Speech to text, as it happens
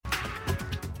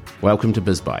Welcome to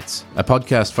BizBytes, a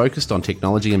podcast focused on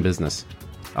technology and business.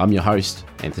 I'm your host,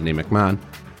 Anthony McMahon,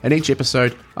 and each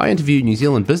episode I interview New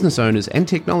Zealand business owners and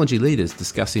technology leaders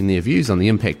discussing their views on the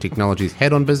impact technology's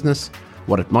had on business,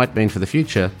 what it might mean for the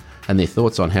future, and their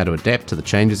thoughts on how to adapt to the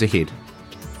changes ahead.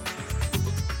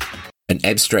 An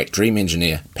abstract dream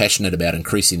engineer passionate about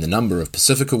increasing the number of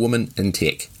Pacifica women in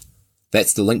tech.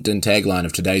 That's the LinkedIn tagline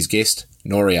of today's guest,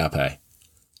 Nori Ape.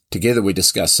 Together we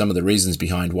discuss some of the reasons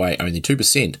behind why only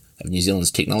 2% of New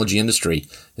Zealand's technology industry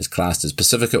is classed as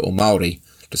Pacifica or Māori,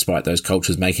 despite those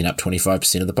cultures making up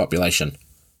 25% of the population.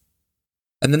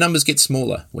 And the numbers get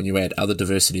smaller when you add other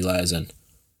diversity layers in.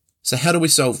 So how do we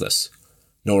solve this?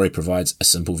 Nori provides a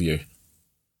simple view.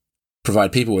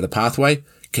 Provide people with a pathway,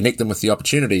 connect them with the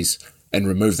opportunities, and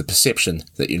remove the perception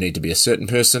that you need to be a certain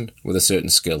person with a certain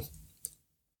skill.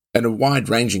 In a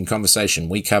wide-ranging conversation,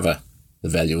 we cover the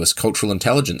value of cultural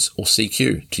intelligence, or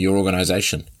CQ, to your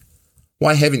organisation,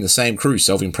 why having the same crew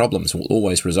solving problems will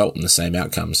always result in the same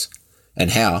outcomes, and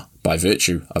how, by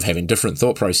virtue of having different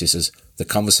thought processes, the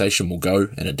conversation will go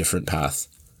in a different path.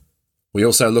 We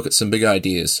also look at some big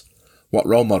ideas. What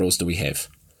role models do we have?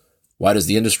 Why does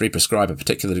the industry prescribe a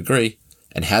particular degree?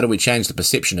 And how do we change the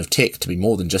perception of tech to be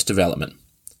more than just development?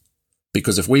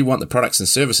 Because if we want the products and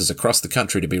services across the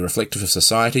country to be reflective of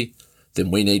society, then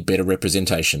we need better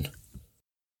representation.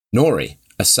 Nori,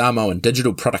 a Samoan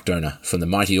digital product owner from the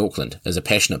mighty Auckland, is a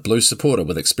passionate Blues supporter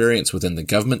with experience within the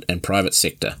government and private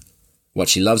sector. What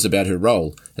she loves about her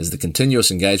role is the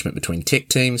continuous engagement between tech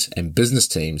teams and business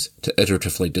teams to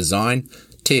iteratively design,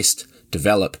 test,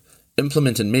 develop,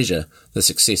 implement and measure the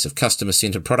success of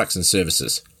customer-centred products and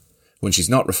services. When she's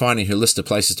not refining her list of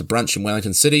places to brunch in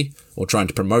Wellington City or trying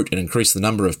to promote and increase the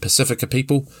number of Pacifica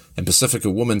people and Pacifica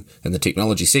women in the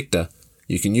technology sector,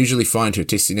 you can usually find her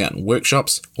testing out in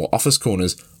workshops or office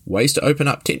corners ways to open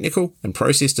up technical and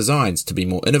process designs to be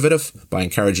more innovative by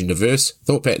encouraging diverse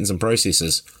thought patterns and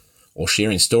processes, or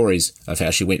sharing stories of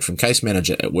how she went from case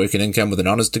manager at Work and Income with an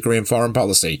honours degree in foreign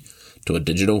policy to a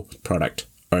digital product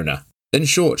owner. In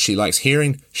short, she likes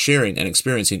hearing, sharing and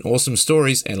experiencing awesome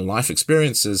stories and life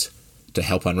experiences to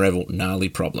help unravel gnarly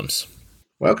problems.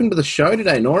 Welcome to the show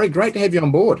today, Nori. Great to have you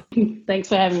on board. Thanks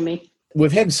for having me.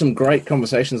 We've had some great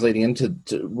conversations leading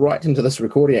right into this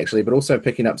recording, actually, but also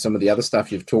picking up some of the other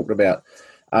stuff you've talked about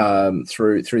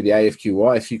through the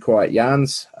AFQY, a few quiet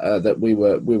yarns that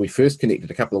where we first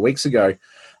connected a couple of weeks ago.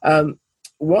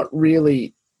 What I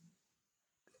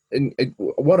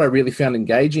really found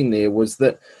engaging there was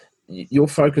that your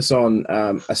focus on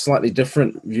a slightly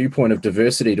different viewpoint of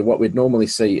diversity to what we'd normally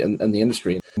see in the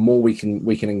industry. The more we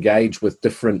can engage with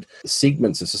different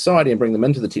segments of society and bring them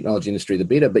into the technology industry, the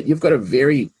better. But you've got a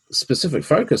very specific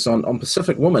focus on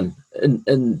Pacific women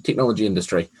in technology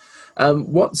industry.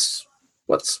 What's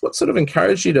sort of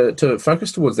encouraged you to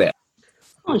focus towards that?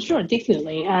 Oh, sure,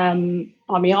 definitely.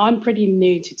 I'm pretty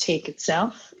new to tech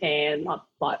itself, and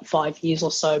like 5 years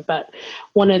or so. But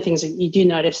one of the things that you do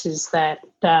notice is that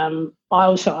I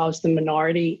was the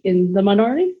minority in the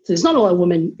minority. So there's not a lot of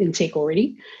women in tech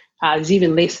already. There's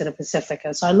even less at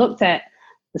Pacifica. So I looked at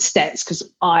the stats because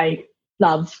I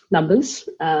love numbers.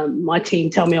 My team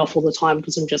tell me off all the time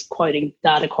because I'm just quoting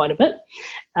data quite a bit.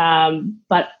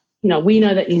 But we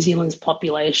know that New Zealand's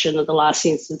population at the last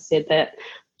census said that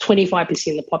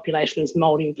 25% of the population is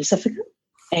Māori and Pacifica,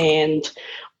 and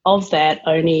of that,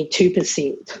 only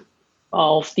 2%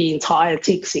 of the entire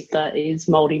tech sector is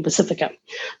Māori and Pacifica.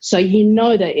 So you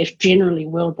know that if generally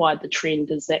worldwide the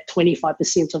trend is that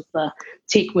 25% of the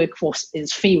tech workforce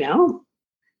is female,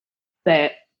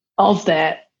 that of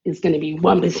that is going to be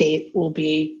 1% will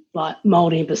be like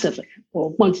Māori and Pacific,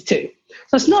 or 1 to 2.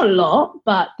 So it's not a lot,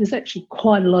 but there's actually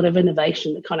quite a lot of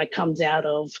innovation that kind of comes out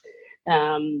of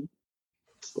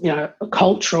a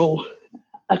cultural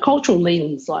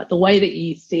lens, like the way that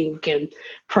you think and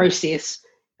process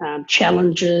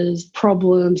challenges,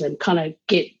 problems, and kind of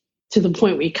get to the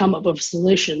point where you come up with a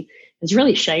solution is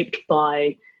really shaped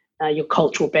by your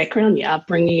cultural background, your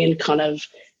upbringing, and kind of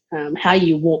how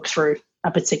you walk through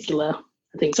a particular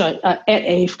thing. So at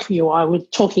AFQI, we're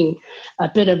talking a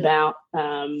bit about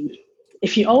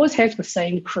if you always have the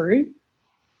same crew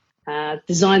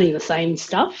designing the same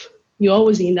stuff, you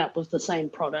always end up with the same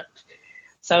product.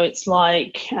 So it's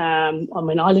like, I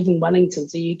live in Wellington,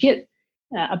 so you get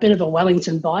a bit of a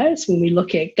Wellington bias when we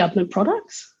look at government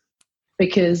products,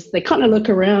 because they kind of look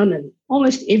around and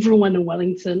almost everyone in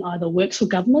Wellington either works for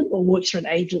government or works for an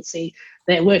agency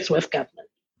that works with government.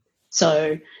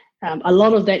 So a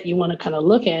lot of that you want to kind of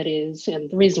look at is, and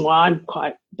the reason why I'm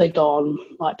quite big on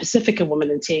like Pacifica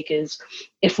Women in Tech is,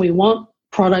 if we want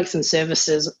products and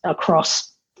services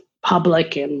across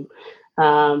public and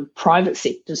private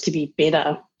sectors to be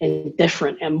better and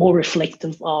different and more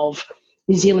reflective of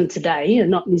New Zealand today and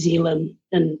not New Zealand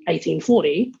in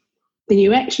 1840, then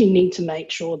you actually need to make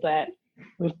sure that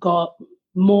we've got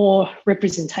more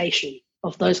representation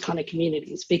of those kind of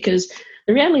communities, because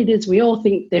the reality is we all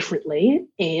think differently.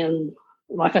 And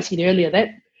like I said earlier, that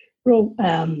real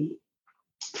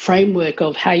framework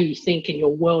of how you think in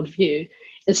your worldview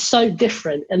is so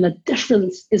different. And the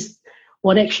difference is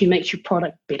what actually makes your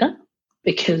product better,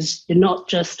 because you're not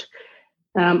just,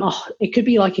 it could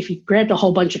be like if you grabbed a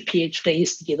whole bunch of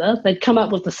PhDs together, they'd come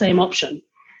up with the same option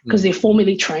because they're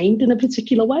formally trained in a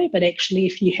particular way. But actually,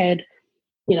 if you had,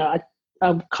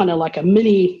 a kind of like a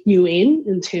mini UN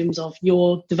in terms of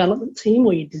your development team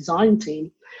or your design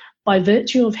team, by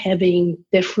virtue of having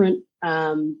different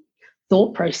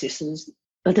thought processes,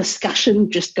 the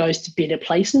discussion just goes to better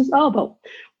places. Oh, but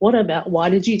what about, why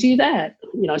did you do that?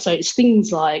 So it's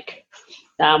things like,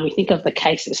 we think of the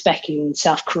case that's back in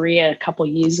South Korea a couple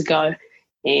of years ago,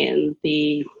 and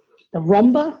the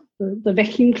Roomba, the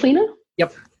vacuum cleaner.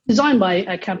 Yep. Designed by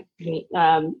a company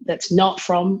that's not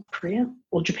from Korea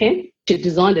or Japan. She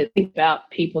designed it. Think about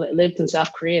people that lived in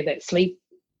South Korea that sleep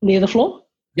near the floor.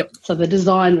 Yep. So the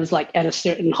design was like at a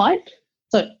certain height.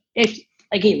 So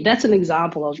again, that's an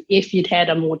example of if you'd had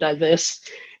a more diverse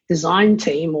design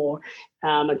team or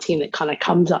a team that kind of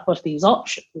comes up with these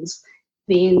options,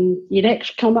 then you'd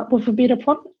actually come up with a better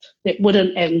product. That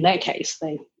wouldn't, in that case,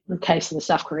 the case of the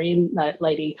South Korean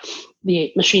lady,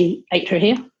 the machine ate her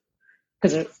hair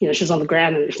because she was on the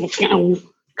ground and it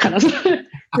kind of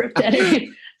ripped at her.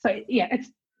 So yeah,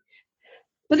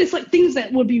 but it's like things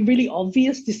that would be really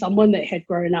obvious to someone that had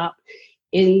grown up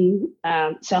in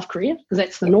South Korea, because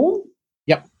that's the norm.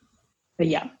 Yep. But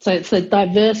yeah, so it's the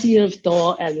diversity of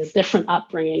thought and the different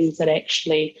upbringings that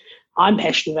actually I'm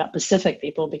passionate about Pacific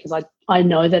people, because I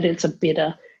know that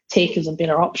tech is a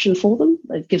better option for them.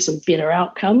 It gives them better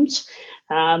outcomes.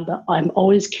 But I'm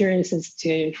always curious as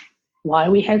to why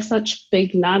we have such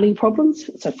big gnarly problems.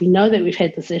 So if we know that we've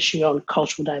had this issue on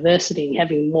cultural diversity and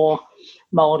having more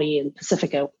Māori and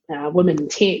Pacifica women in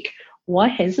tech, why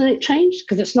hasn't it changed?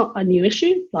 Because it's not a new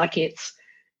issue. Like it's,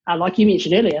 like you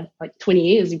mentioned earlier, like 20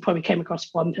 years, you probably came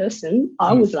across one person.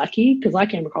 I was lucky because I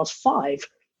came across 5.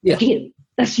 Yeah. Again,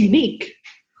 that's unique.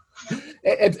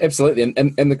 Absolutely.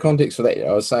 And in the context for that,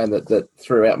 I was saying that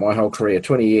throughout my whole career,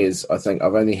 20 years, I think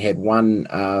I've only had one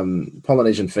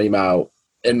Polynesian female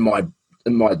in my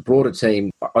broader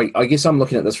team. I guess I'm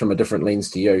looking at this from a different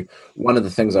lens to you. One of the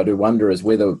things I do wonder is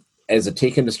whether, as a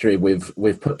tech industry,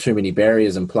 we've put too many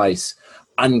barriers in place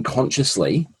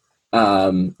unconsciously,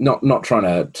 not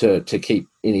trying to keep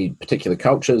any particular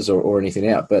cultures or anything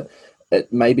out, but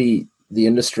maybe the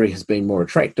industry has been more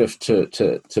attractive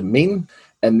to men,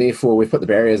 and therefore we've put the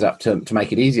barriers up to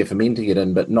make it easier for men to get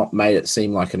in, but not made it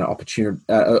seem like an opportunity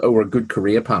or a good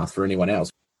career path for anyone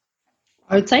else.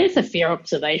 I would say it's a fair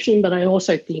observation, but I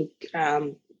also think,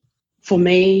 for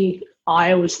me,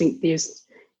 I always think there's,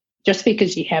 just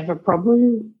because you have a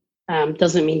problem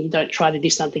doesn't mean you don't try to do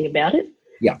something about it.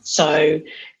 Yeah. So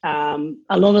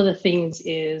a lot of the things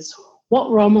is, what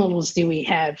role models do we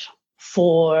have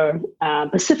for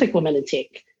Pacific women in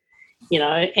tech?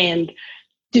 And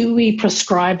do we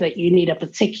prescribe that you need a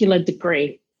particular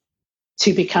degree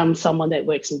to become someone that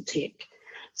works in tech?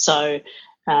 So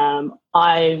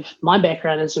my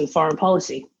background is in foreign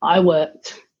policy. I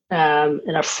worked in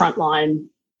a frontline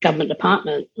government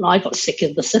department, and I got sick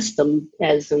of the system,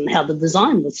 as in how the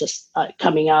design was just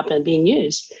coming up and being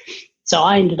used. So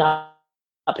I ended up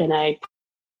in a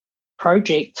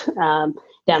project down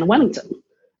in Wellington.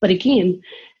 But again,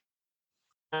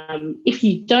 if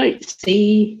you don't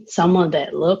see someone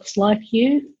that looks like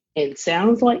you and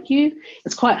sounds like you,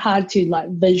 it's quite hard to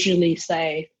visually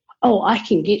say, oh, I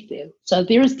can get there. So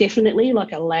there is definitely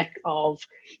a lack of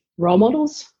role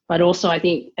models, but also I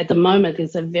think at the moment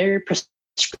there's a very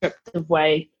prescriptive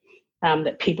way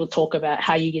that people talk about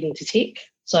how you get into tech.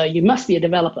 So you must be a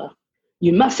developer.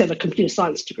 You must have a computer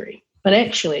science degree. But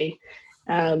actually,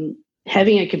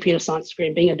 having a computer science degree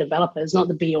and being a developer is not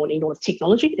the be-all and end-all of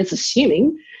technology. It's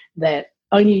assuming that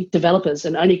only developers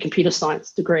and only computer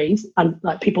science degrees,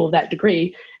 people of that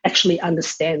degree, actually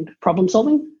understand problem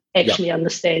solving, actually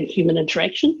understand human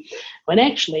interaction, when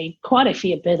actually quite a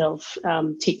fair bit of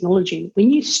technology, when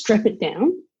you strip it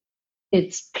down,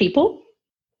 it's people,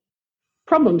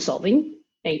 problem solving,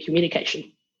 and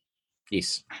communication.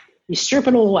 Yes. You strip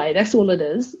it all away, that's all it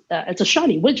is. It's a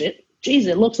shiny widget. Geez,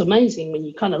 it looks amazing when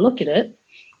you kind of look at it.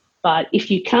 But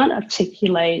if you can't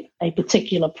articulate a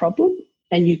particular problem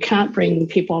and you can't bring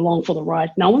people along for the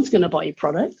ride, no one's going to buy your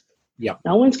product. Yeah.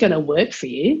 No one's going to work for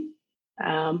you.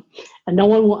 and no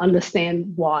one will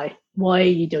understand why. Why are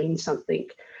you doing something?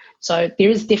 So there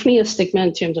is definitely a stigma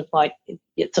in terms of like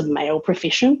it's a male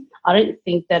profession. I don't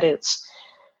think that it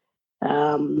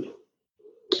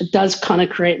does kind of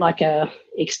create like a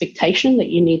expectation that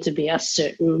you need to be a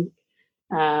certain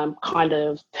kind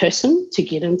of person to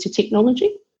get into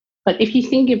technology. But if you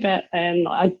think about, and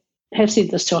I have said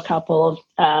this to a couple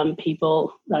of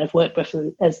people that I've worked with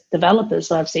as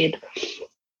developers, I've said,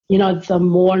 the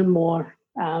more and more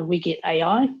we get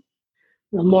AI,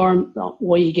 the more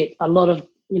or you get a lot of,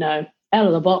 out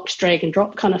of the box drag and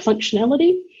drop kind of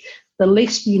functionality, the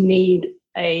less you need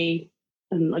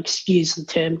and excuse the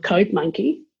term, code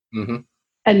monkey, mm-hmm.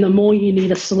 and the more you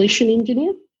need a solution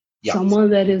engineer, yep. someone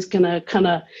that is going to kind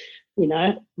of,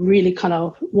 really kind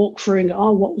of walk through and go,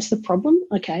 oh, what was the problem?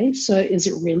 Okay, so is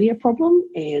it really a problem?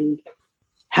 And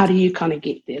how do you kind of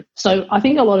get there? So I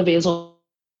think a lot of it is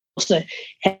also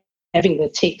having the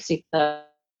tech sector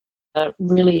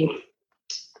really,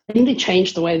 they need to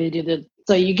change the way they do the.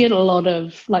 So you get a lot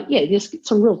of there's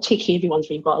some real tech heavy ones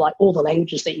where you've got like all the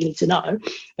languages that you need to know,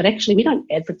 but actually we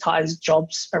don't advertise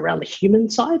jobs around the human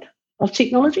side of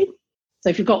technology. So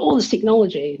if you've got all this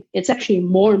technology, it's actually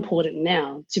more important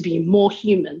now to be more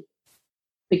human,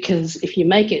 because if you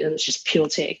make it and it's just pure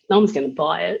tech, no one's going to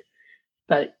buy it.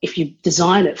 But if you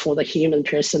design it for the human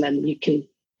person and you can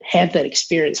have that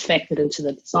experience factored into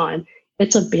the design,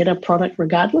 it's a better product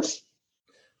regardless.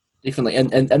 Definitely.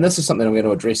 And this is something I'm going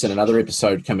to address in another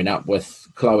episode coming up with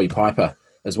Chloe Piper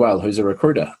as well, who's a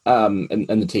recruiter in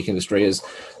the tech industry, is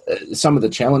some of the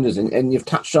challenges, and you've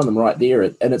touched on them right there,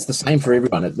 and it's the same for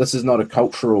everyone. This is not a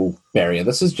cultural barrier.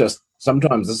 This is just,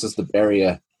 sometimes this is the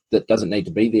barrier that doesn't need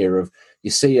to be there. Of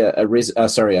you see a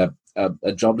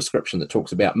job description that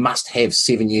talks about must have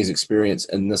 7 years experience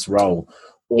in this role,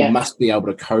 or must be able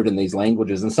to code in these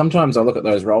languages. And sometimes I look at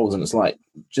those roles and it's like,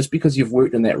 just because you've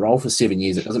worked in that role for 7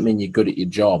 years, it doesn't mean you're good at your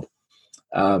job.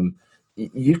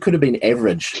 You could have been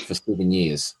average for 7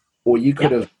 years, or you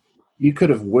could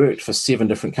have worked for 7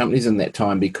 different companies in that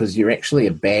time because you're actually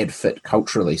a bad fit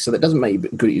culturally. So that doesn't make you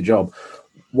good at your job.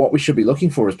 What we should be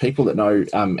looking for is people that know,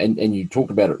 and you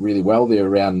talked about it really well there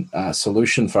around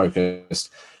solution focused.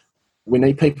 We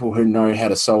need people who know how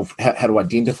to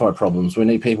identify problems. We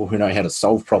need people who know how to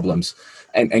solve problems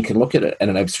and can look at it in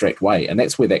an abstract way. And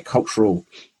that's where that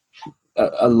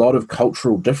a lot of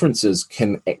cultural differences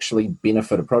can actually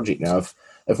benefit a project. Now,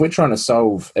 if we're trying to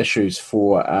solve issues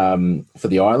for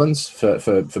the islands, for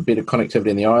better connectivity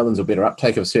in the islands or better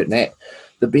uptake of a certain app,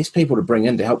 the best people to bring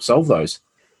in to help solve those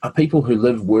are people who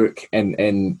live, work,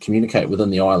 and communicate within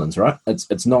the islands, right?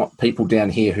 It's not people down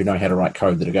here who know how to write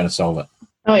code that are going to solve it.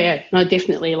 Oh, yeah. No,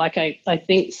 definitely. Like, I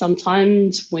think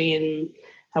sometimes when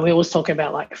we always talk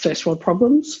about, like, first world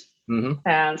problems,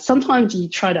 sometimes you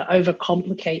try to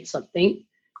overcomplicate something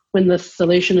when the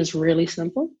solution is really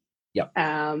simple. Yep.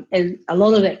 And a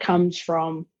lot of that comes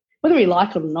from, whether we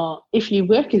like it or not, if you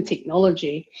work in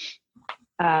technology,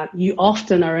 you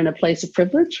often are in a place of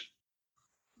privilege.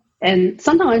 And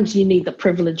sometimes you need the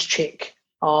privilege check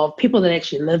of people that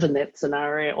actually live in that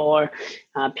scenario, or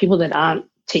people that aren't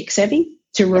tech savvy,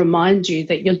 to remind you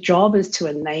that your job is to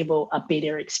enable a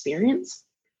better experience.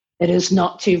 It is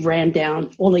not to ram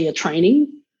down all of your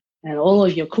training and all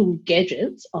of your cool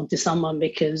gadgets onto someone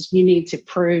because you need to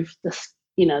prove this,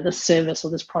 this service or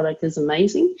this product is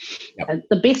amazing. Yep. And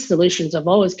the best solutions have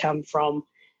always come from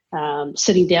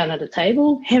sitting down at a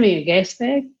table, having a gas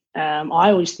bag. I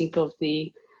always think of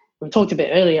we talked about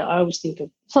earlier, I always think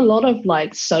of, it's a lot of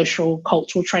like social,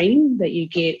 cultural training that you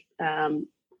get.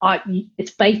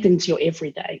 It's baked into your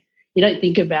everyday. You don't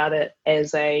think about it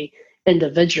as a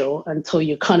individual until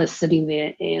you're kind of sitting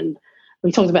there. And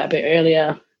we talked about a bit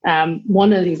earlier,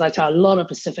 one of the things I tell a lot of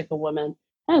Pacifica women,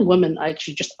 and women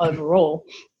actually just overall,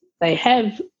 they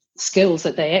have skills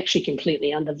that they actually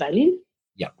completely undervalue.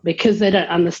 Yeah. Because they don't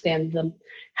understand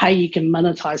how you can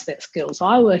monetize that skill. So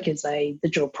I work as a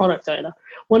digital product owner.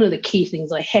 One of the key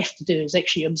things I have to do is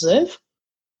actually observe.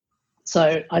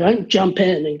 So I don't jump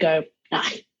in and go,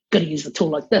 got to use the tool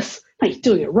like this. No, you're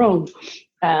doing it wrong.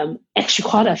 Actually,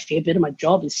 quite a fair bit of my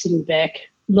job is sitting back,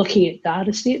 looking at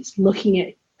data sets,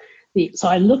 so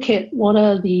I look at what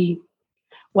are the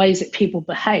ways that people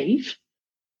behave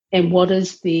and what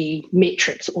is the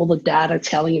metrics or the data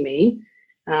telling me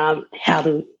how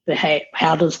to behave,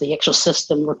 how does the actual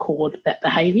system record that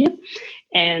behavior.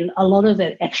 And a lot of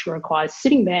that actually requires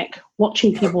sitting back,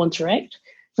 watching people interact,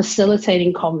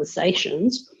 facilitating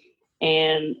conversations,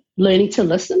 and learning to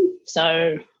listen.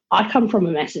 So I come from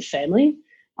a massive family.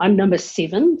 I'm number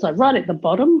 7, so right at the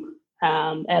bottom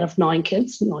out of 9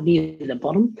 kids, near the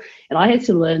bottom. And I had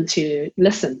to learn to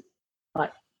listen.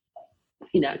 Like,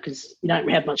 because you don't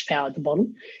have much power at the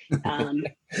bottom.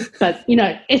 But,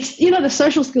 it's, the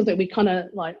social skills that we kind of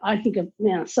like, I think of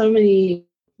now, so many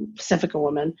Pacifica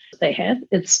women, they have,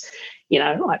 it's,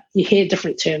 like you hear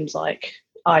different terms like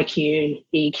IQ,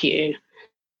 EQ.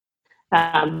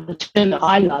 The term that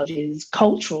I love is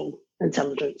cultural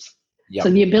intelligence. Yep. So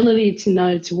the ability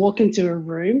to walk into a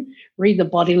room, read the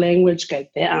body language, go,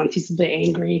 their auntie's a bit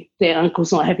angry, their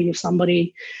uncle's not happy with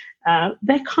somebody.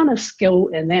 That kind of skill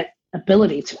and that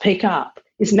ability to pick up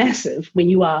is massive when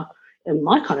you are in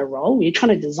my kind of role. You're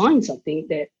trying to design something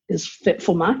that is fit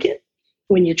for market.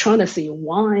 When you're trying to see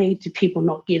why do people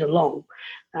not get along,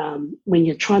 when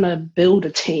you're trying to build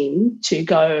a team to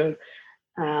go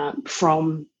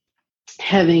from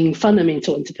having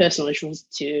fundamental interpersonal issues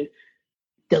to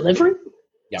delivering.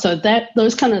 Yep. So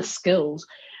those kind of skills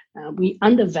we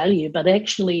undervalue, but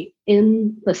actually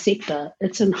in the sector,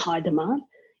 it's in high demand.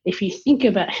 If you think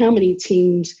about how many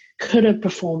teams could have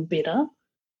performed better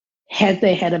had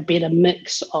they had a better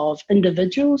mix of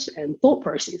individuals and thought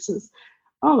processes,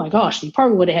 oh my gosh, you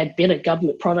probably would have had better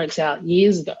government products out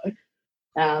years ago,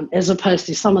 as opposed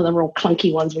to some of the real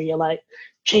clunky ones where you're like,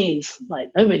 geez, like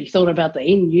nobody thought about the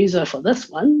end user for this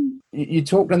one. You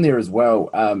talked in there as well,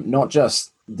 not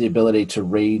just the ability to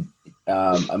read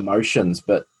emotions,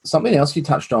 but something else you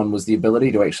touched on was the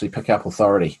ability to actually pick up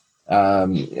authority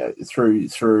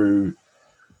through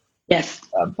yes,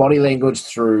 body language,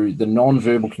 through the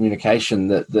non-verbal communication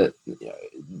that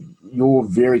you're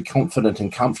very confident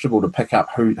and comfortable to pick up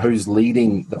who's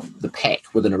leading the pack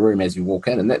within a room as you walk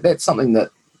in. And that's something that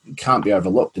can't be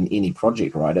overlooked in any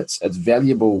project, right? It's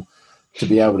valuable to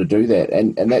be able to do that.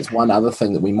 And that's one other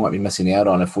thing that we might be missing out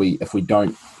on if we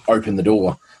don't open the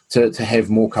door to have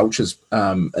more cultures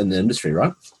in the industry,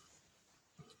 right?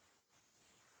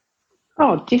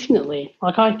 Oh, definitely.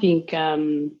 Like I think I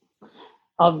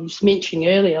was mentioning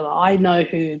earlier, I know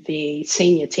who the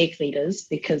senior tech lead is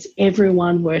because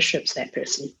everyone worships that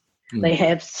person. They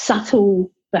have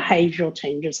subtle behavioral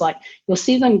changes. Like you'll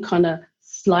see them kind of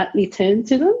slightly turn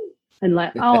to them and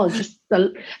like, oh, just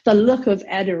the look of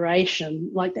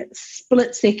adoration, like that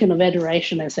split second of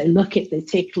adoration as they look at their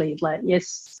tech lead, like,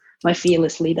 yes, my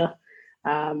fearless leader.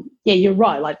 Yeah, you're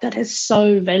right. Like that is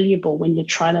so valuable when you're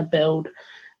trying to build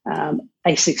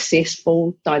a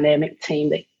successful dynamic team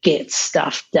that gets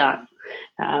stuff done.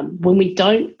 When we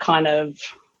don't kind of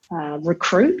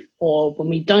recruit or when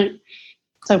we don't,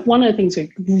 so one of the things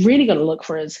we've really got to look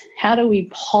for is how do we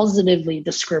positively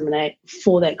discriminate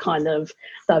for that kind of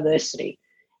diversity?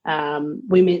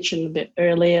 We mentioned a bit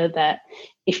earlier that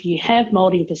if you have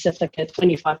Māori and Pacifica,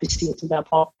 25% of our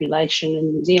population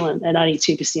in New Zealand and only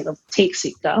 2% of the tech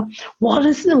sector, what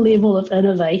is the level of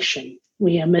innovation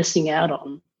we are missing out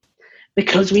on?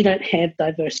 Because we don't have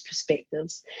diverse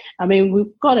perspectives. I mean,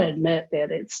 we've got to admit that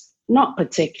it's not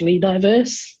particularly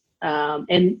diverse.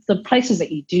 And the places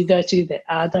that you do go to that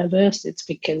are diverse, it's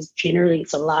because generally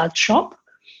it's a large shop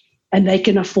and they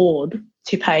can afford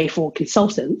to pay for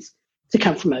consultants to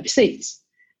come from overseas.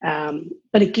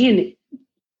 But again,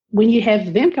 when you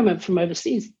have them coming from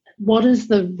overseas, what is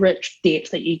the rich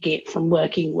depth that you get from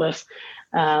working with,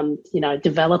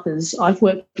 developers? I've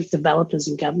worked with developers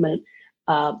in government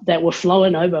that were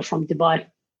flowing over from Dubai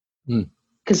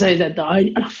because they that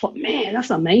and I thought, man,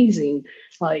 that's amazing.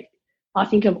 Like I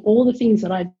think of all the things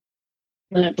that I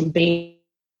learned from being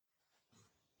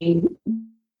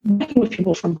working with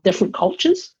people from different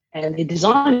cultures and they're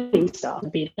designing stuff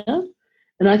better.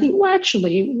 And I think, well,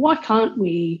 actually, why can't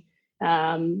we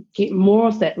get more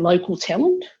of that local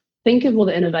talent? Think of all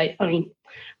the innovate. I mean,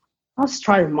 I was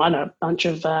trying to remind a bunch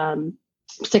of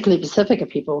particularly Pacifica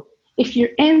people. If your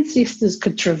ancestors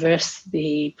could traverse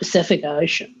the Pacific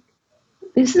Ocean,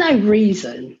 there's no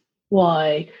reason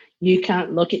why you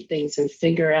can't look at things and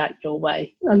figure out your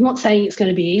way. I'm not saying it's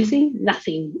going to be easy.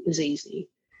 Nothing is easy.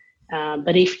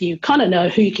 But if you kind of know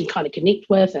who you can kind of connect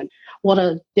with and what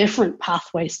are different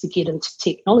pathways to get into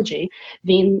technology,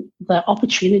 then the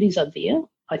opportunities are there.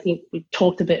 I think we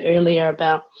talked a bit earlier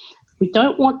about we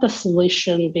don't want the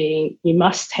solution being you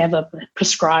must have a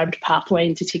prescribed pathway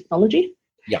into technology.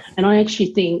 Yeah. And I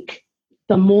actually think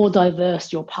the more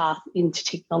diverse your path into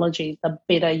technology, the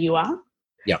better you are.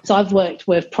 Yeah. So I've worked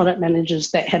with product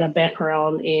managers that had a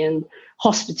background in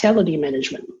hospitality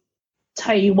management.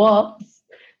 Tell you what,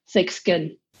 thick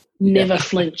skin, never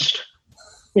flinched.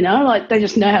 Like they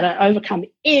just know how to overcome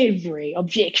every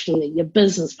objection that your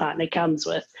business partner comes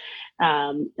with.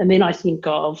 And then I think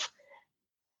of,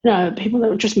 people that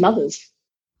were just mothers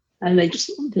and they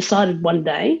just decided one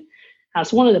day.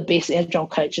 It's one of the best agile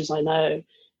coaches I know,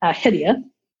 Hydia.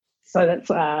 So that's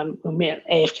when we met at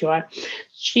AFQI.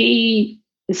 She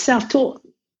is self-taught.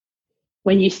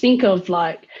 when you think of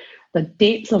like the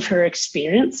depth of her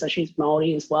experience, so she's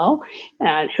Māori as well,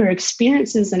 and her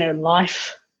experiences in her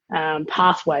life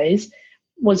pathways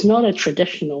was not a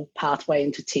traditional pathway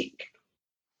into tech,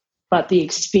 but the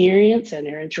experience and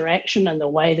her interaction and the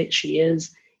way that she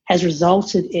is has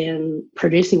resulted in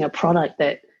producing a product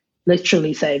that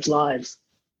literally saves lives.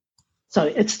 So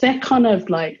it's that kind of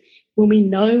like when we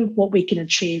know what we can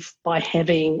achieve by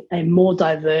having a more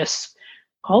diverse,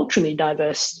 culturally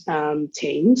diverse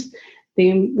teams,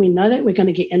 then we know that we're going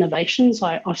to get innovations.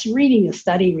 I was reading a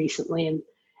study recently, and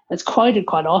it's quoted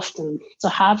quite often. It's a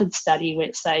Harvard study where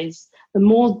it says the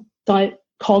more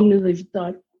cognitive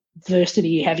diversity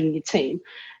you have in your team,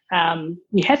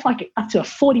 you have like up to a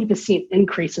 40%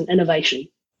 increase in innovation.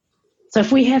 So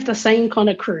if we have the same kind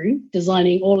of crew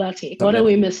designing all our tech, what are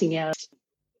we missing out?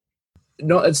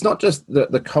 No, it's not just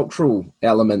the cultural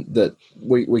element that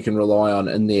we can rely on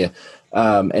in there,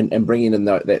 and bringing in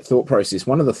that thought process.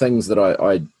 One of the things that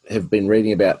I have been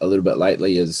reading about a little bit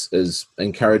lately is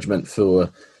encouragement for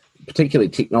particularly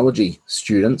technology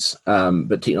students,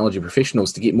 but technology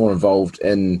professionals to get more involved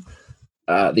in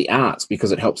the arts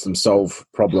because it helps them solve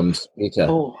problems better.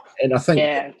 Oh, and I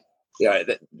think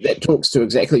that talks to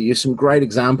exactly, you some great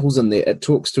examples in there. It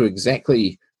talks to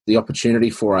exactly the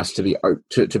opportunity for us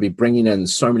to be bringing in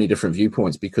so many different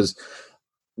viewpoints, because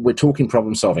we're talking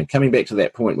problem solving. Coming back to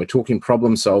that point, we're talking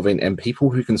problem solving, and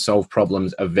people who can solve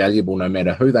problems are valuable no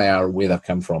matter who they are or where they've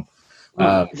come from.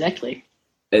 Exactly.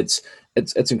 It's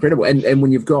incredible. And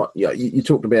when you've got, you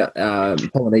talked about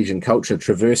Polynesian culture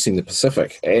traversing the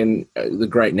Pacific, and the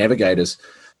great navigators.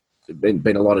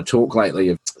 Been a lot of talk lately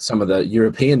of some of the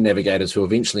European navigators who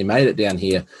eventually made it down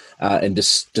here and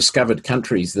discovered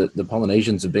countries that the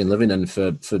Polynesians have been living in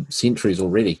for centuries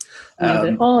already.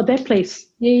 That place.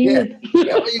 Yeah.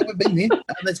 We've been there.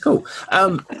 That's cool.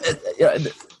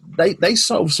 They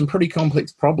solved some pretty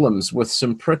complex problems with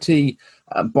some pretty,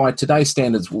 by today's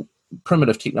standards,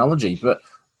 primitive technology, but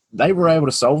they were able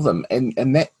to solve them,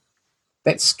 and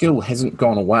that skill hasn't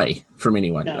gone away from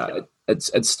anyone. No.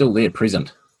 It's still there,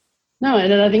 present. No,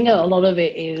 and I think a lot of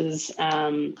it is,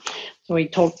 so we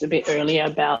talked a bit earlier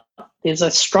about there's a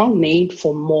strong need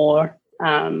for more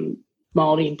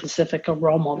Māori and Pacifica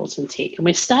role models in tech. And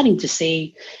we're starting to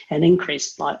see an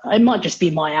increase. Like, it might just be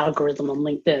my algorithm on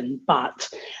LinkedIn, but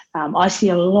I see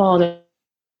a lot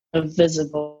of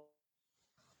visible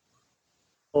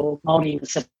Māori and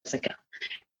Pacifica.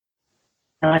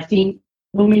 And I think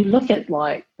when we look at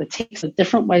like the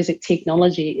different ways that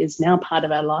technology is now part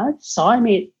of our lives. So I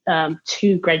met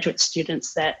two graduate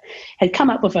students that had come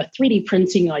up with a 3D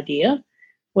printing idea,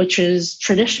 which is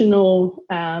traditional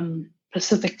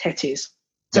Pacific tattoos.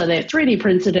 So they 3D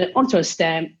printed it onto a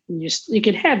stamp, and you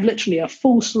could have literally a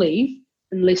full sleeve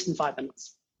in less than 5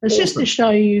 minutes. It's awesome. Just to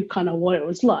show you kind of what it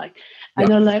was like. And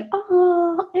they're like,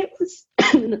 it was,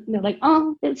 they're like,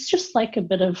 it's just like a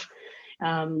bit of,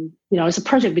 it's a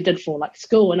project we did for like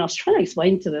school, and I was trying to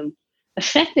explain to them the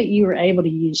fact that you were able to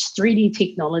use 3D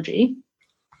technology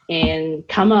and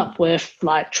come up with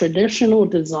like traditional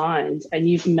designs, and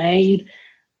you've made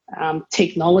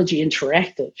technology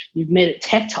interactive, you've made it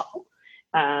tactile,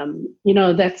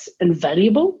 that's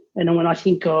invaluable. And when I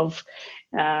think of,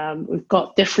 we've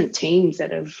got different teams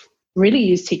that have really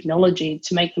used technology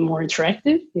to make them more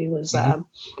interactive. There was,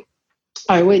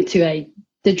 I went to a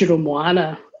Digital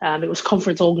Moana. It was a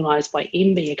conference organised by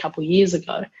MB a couple of years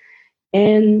ago.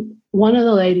 And one of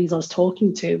the ladies I was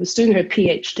talking to was doing her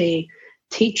PhD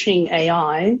teaching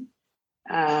AI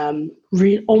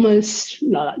almost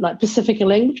like Pacifica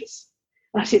languages.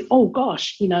 And I said, oh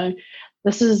gosh,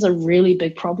 this is a really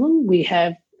big problem. We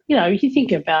have, if you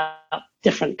think about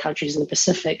different countries in the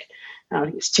Pacific,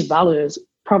 Tuvalu is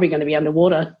probably going to be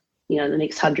underwater, the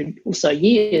next 100 or so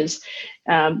years.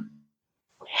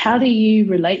 How do you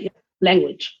relate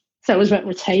language? So it was about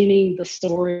retaining the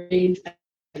stories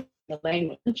and the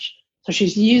language. So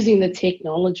she's using the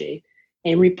technology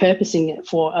and repurposing it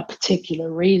for a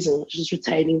particular reason, which is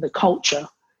retaining the culture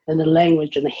and the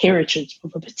language and the heritage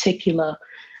of a particular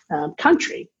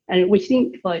country. And we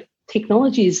think like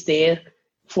technology is there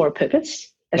for a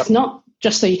purpose. It's not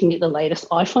just so you can get the latest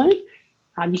iPhone.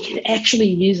 You can actually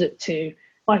use it to,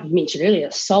 like you mentioned earlier,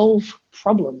 solve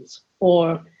problems,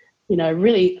 or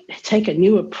really take a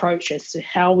new approach as to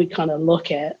how we kind of look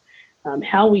at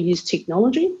how we use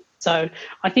technology. So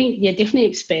I think, definitely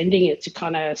expanding it to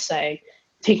kind of say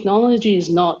technology is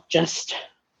not just,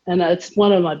 and it's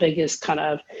one of my biggest kind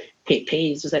of pet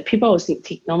peeves, is that people always think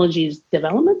technology is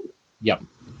development. Yep.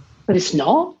 But it's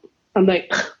not. I'm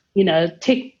like,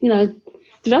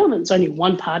 development's only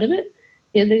one part of it.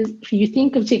 If you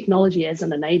think of technology as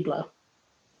an enabler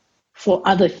for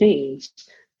other things,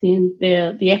 then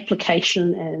the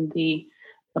application and the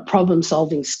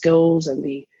problem-solving skills and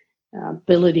the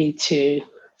ability to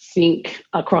think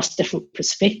across different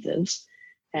perspectives,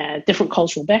 different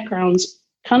cultural backgrounds,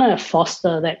 kind of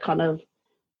foster that kind of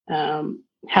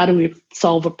how do we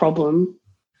solve a problem?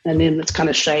 And then it's kind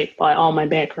of shaped by, my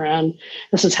background,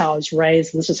 this is how I was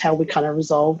raised, and this is how we kind of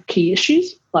resolve key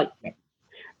issues. Like,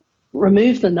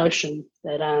 remove the notion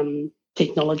that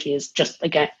technology is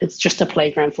it's just a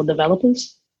playground for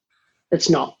developers. It's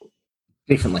not.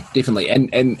 Definitely.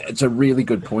 And it's a really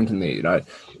good point in there.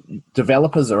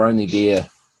 Developers are only there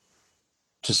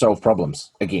to solve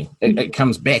problems. Again, it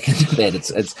comes back into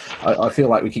that. I feel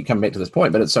like we keep coming back to this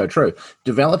point, but it's so true.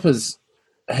 Developers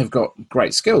have got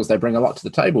great skills. They bring a lot to the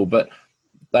table, but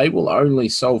they will only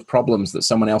solve problems that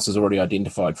someone else has already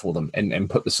identified for them and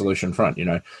put the solution in front.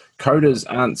 Coders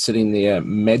aren't sitting there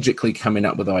magically coming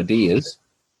up with ideas.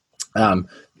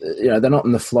 They're not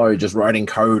in the flow just writing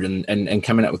code and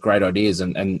coming up with great ideas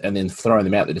and then throwing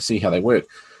them out there to see how they work.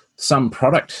 Some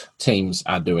product teams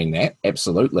are doing that,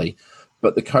 absolutely,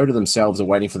 but the coder themselves are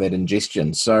waiting for that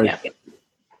ingestion. So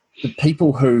the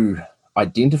people who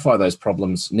identify those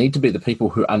problems need to be the people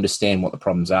who understand what the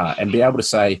problems are and be able to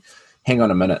say, hang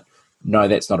on a minute, no,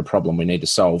 that's not a problem we need to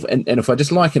solve. And if I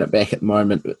just liken it back at the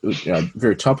moment,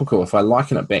 very topical, if I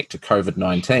liken it back to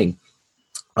COVID-19,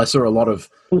 I saw a lot of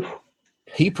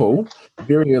people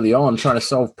very early on trying to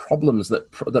solve problems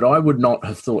that I would not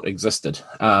have thought existed.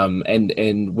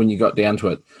 And when you got down to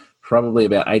it, probably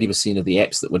about 80% of the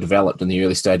apps that were developed in the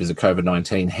early stages of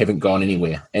COVID-19 haven't gone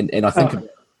anywhere. And I think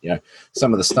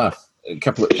some of the stuff, a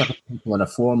couple of people in a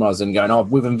forum I was in going,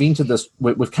 we've invented this,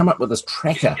 we've come up with this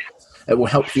tracker. It will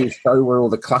help you show where all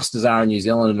the clusters are in New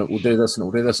Zealand, and it will do this and it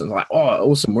will do this. And it's like,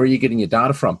 awesome. Where are you getting your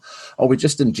data from? We're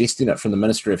just ingesting it from the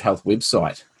Ministry of Health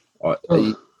website. Are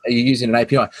you using an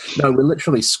API? No, we're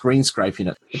literally screen scraping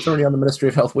it. It's already on the Ministry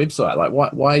of Health website. Like,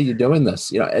 why are you doing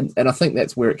this? And I think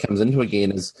that's where it comes into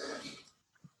again is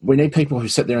we need people who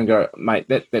sit there and go, mate,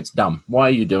 that's dumb. Why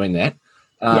are you doing that?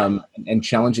 And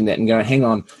challenging that and going, hang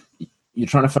on, you're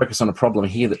trying to focus on a problem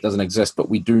here that doesn't exist, but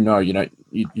we do know, you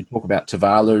talk about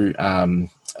Tuvalu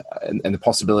and the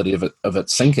possibility of it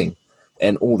sinking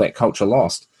and all that culture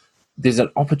lost. There's an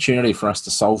opportunity for us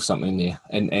to solve something there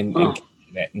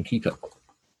and keep it.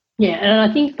 Yeah, and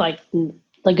I think like the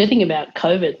good thing about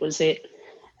COVID was that,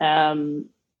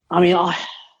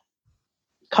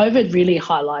 COVID really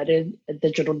highlighted a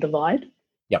digital divide.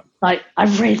 Yep. Like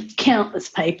I've read countless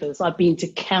papers. I've been to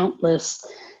countless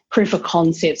proof of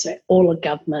concepts at all of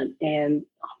government, and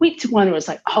I went to one where it was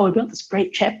like, we've got this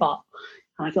great chatbot.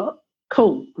 And I thought,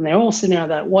 cool. And they're all sitting there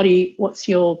like, what's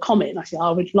your comment? And I said,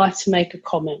 I would like to make a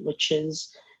comment, which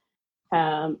is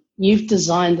you've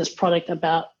designed this product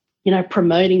about,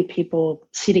 promoting people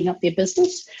setting up their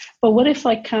business. But what if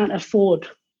I can't afford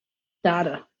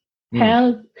data?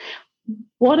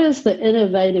 What is the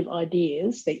innovative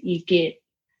ideas that you get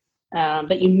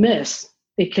that you miss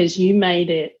because you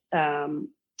made it an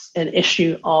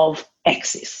issue of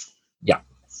access? Yeah.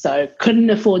 So couldn't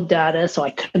afford data, so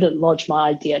I couldn't lodge my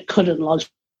idea, couldn't lodge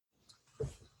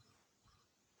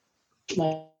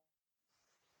my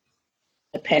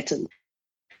patent.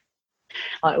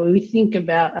 When we think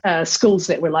about schools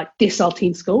that were like decile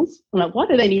 10 schools, I'm like, why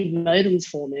do they need modems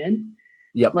for, man?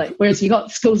 Yep. Like, whereas you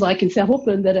got schools like in South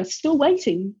Auckland that are still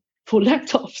waiting for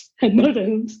laptops and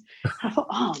modems. I thought,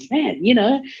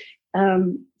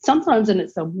 sometimes, and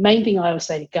it's the main thing I always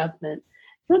say to government,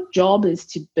 your job is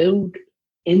to build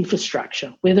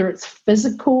infrastructure, whether it's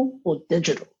physical or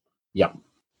digital. Yep.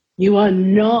 You are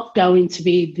not going to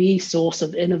be the source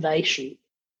of innovation.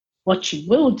 What you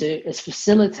will do is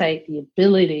facilitate the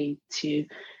ability to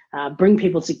bring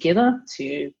people together,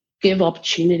 to give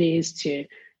opportunities, to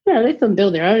let them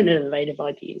build their own innovative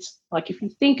ideas. Like if you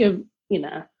think of,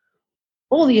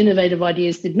 all the innovative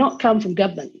ideas did not come from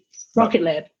government. Rocket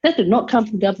Lab, that did not come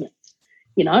from government.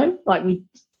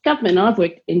 Government, I've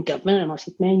worked in government, and I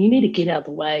said, man, you need to get out of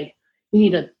the way. You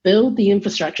need to build the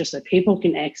infrastructure so people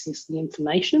can access the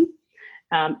information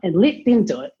and let them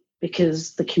do it,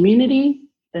 because the community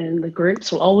and the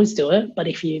groups will always do it. But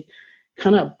if you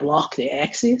kind of block their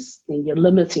access, then you're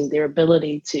limiting their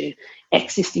ability to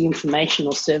access the information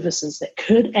or services that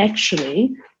could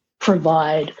actually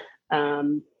provide,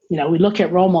 we look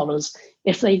at role models.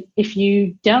 If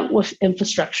you dealt with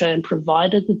infrastructure and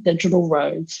provided the digital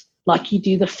roads like you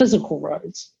do the physical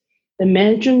roads,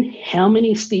 imagine how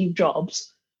many Steve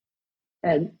Jobs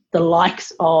and the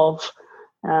likes of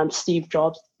Steve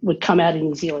Jobs would come out in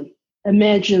New Zealand.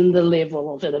 imagine the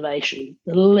level of innovation,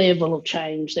 the level of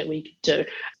change that we could do.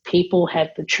 People have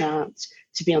the chance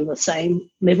to be on the same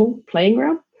level playing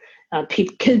ground.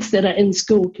 Kids that are in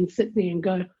school can sit there and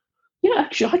go, yeah,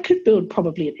 actually, I could build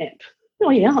probably an app.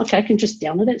 Oh, yeah, okay, I can just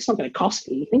download it. It's not going to cost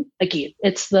me anything. Again,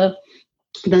 it's the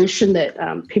notion that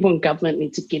people in government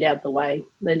need to get out of the way.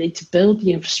 They need to build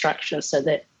the infrastructure so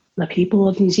that the people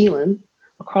of New Zealand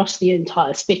across the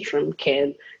entire spectrum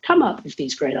can come up with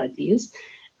these great ideas.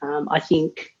 I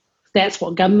think that's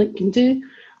what government can do.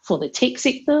 For the tech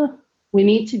sector, we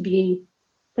need to be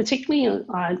particularly,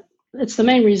 it's the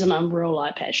main reason I'm real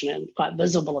passionate and quite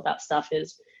visible about stuff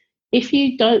is if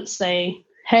you don't say,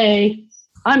 hey,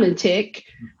 I'm in tech,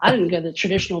 I didn't go the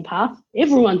traditional path,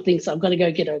 everyone thinks I've got to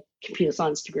go get a computer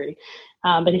science degree.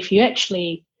 But if you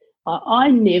actually, I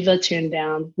never turn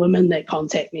down women that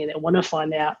contact me that want to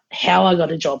find out how I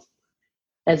got a job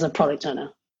as a product owner.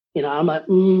 I'm like,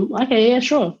 okay, yeah,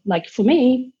 sure. Like for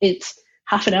me, it's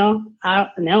half an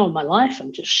hour of my life.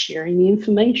 I'm just sharing the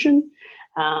information.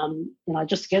 And I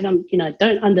just get them,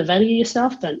 don't undervalue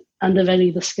yourself. Don't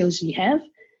undervalue the skills you have.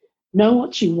 Know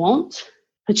what you want.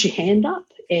 Put your hand up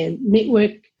and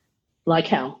network like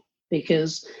hell.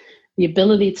 Because the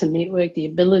ability to network, the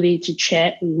ability to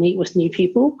chat and meet with new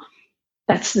people,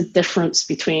 that's the difference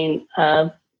between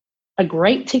a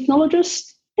great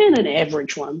technologist and an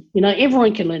average one.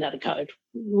 Everyone can learn how to code.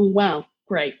 Wow,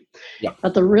 great. Yeah.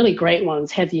 But the really great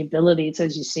ones have the ability to,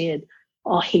 as you said,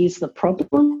 here's the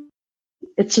problem.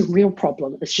 It's a real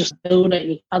problem. It's just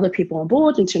building other people on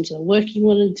board in terms of the work you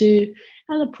want to do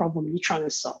and the problem you're trying to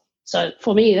solve. So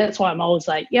for me, that's why I'm always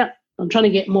like, I'm trying to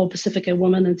get more Pacifica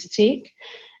women into tech.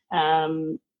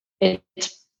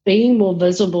 It's being more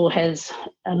visible has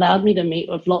allowed me to meet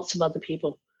with lots of other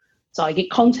people. So I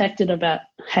get contacted about,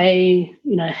 hey,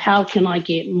 how can I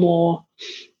get more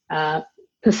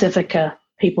Pacifica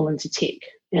people into tech?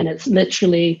 And it's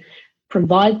literally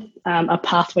provide a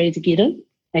pathway to get in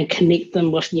and connect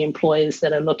them with the employers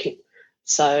that are looking.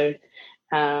 So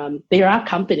there are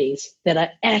companies that are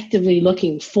actively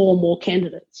looking for more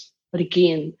candidates. But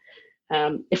again,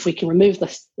 if we can remove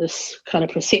this kind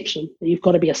of perception that you've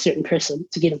got to be a certain person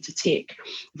to get into tech,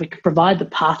 if we can provide the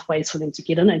pathways for them to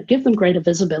get in and give them greater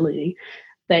visibility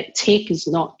that tech is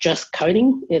not just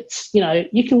coding. It's,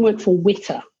 you can work for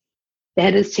Weta.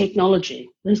 That is technology.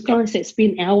 Those guys that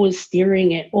spend hours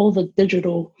staring at all the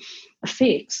digital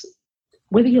effects,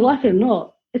 whether you like it or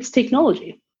not, it's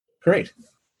technology. Correct.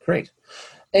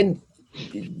 And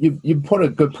you put a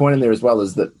good point in there as well,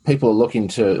 is that people are looking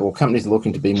to, or companies are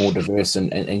looking to be more diverse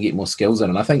and get more skills in.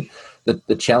 And I think that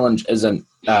the challenge isn't,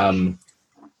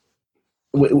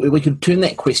 we could turn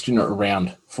that question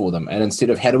around for them. And instead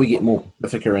of how do we get more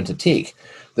Pacifica into tech,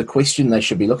 the question they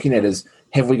should be looking at is,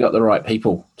 have we got the right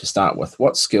people to start with?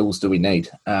 What skills do we need?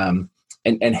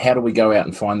 And how do we go out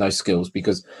and find those skills?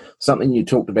 Because something you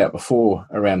talked about before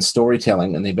around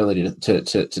storytelling and the ability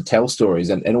to tell stories,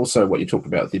 and also what you talked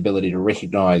about, the ability to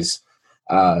recognise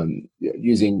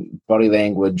using body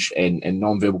language and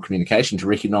non-verbal communication to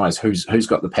recognise who's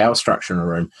got the power structure in a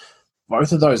room.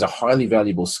 Both of those are highly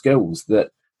valuable skills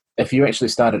that if you actually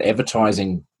started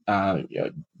advertising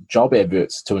job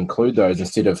adverts to include those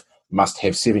instead of must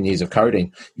have 7 years of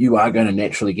coding, you are going to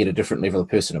naturally get a different level of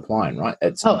person applying, right?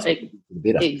 It's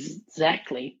better.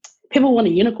 Exactly. People want a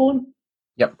unicorn.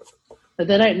 Yep. But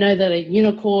they don't know that a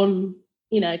unicorn,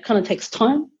 kind of takes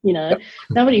time. Yep.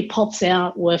 Nobody pops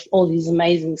out with all these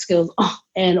amazing skills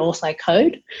and also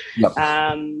code. Yep.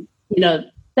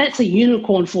 That's a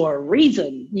unicorn for a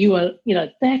reason.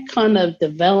 That kind of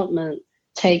development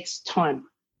takes time.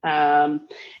 I'm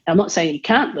not saying you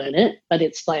can't learn it, but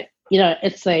it's like,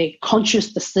 it's a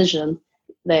conscious decision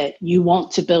that you want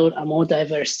to build a more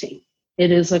diverse team.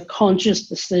 It is a conscious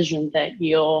decision that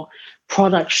your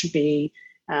product should be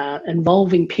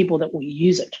involving people that will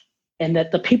use it, and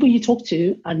that the people you talk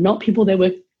to are not people that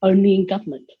work only in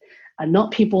government, are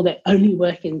not people that only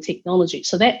work in technology.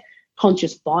 So that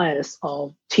conscious bias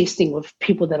of testing with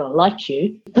people that are like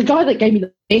you. The guy that gave me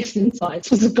the best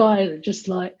insights was a guy that just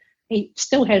he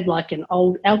still had an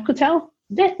old Alcatel.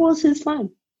 That was his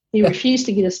phone. He refused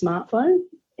to get a smartphone.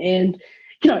 And,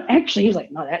 actually he was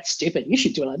like, no, that's stupid. You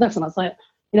should do it like this. And I was like,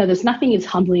 there's nothing as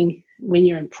humbling when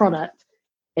you're in product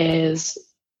as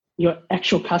your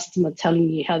actual customer telling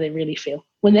you how they really feel.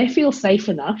 When they feel safe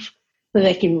enough that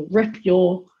they can rip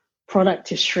your product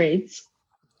to shreds,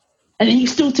 and then you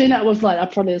still turn out with a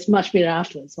product that's much better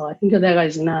afterwards. So I think of that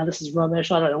guy's, nah, this is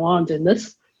rubbish. I don't know why I'm doing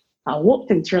this. I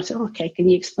walked him through. I said, okay, can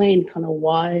you explain kind of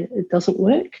why it doesn't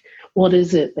work? What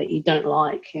is it that you don't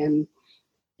like? And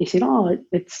he said,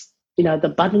 it's,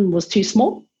 the button was too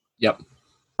small. Yep.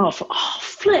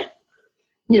 Flip.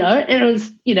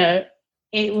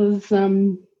 it was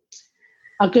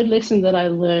a good lesson that I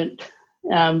learned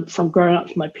from growing up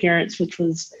with my parents, which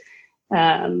was,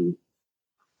 and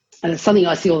it's something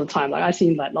I see all the time. Like I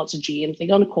see like lots of GMs, they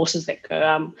go on courses that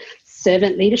go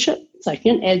servant leadership. So if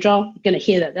you're in Agile, you're going to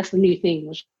hear that. That's the new thing,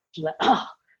 which is like,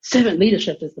 servant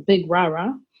leadership is the big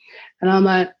rah-rah. And I'm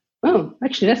like, oh,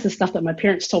 actually, that's the stuff that my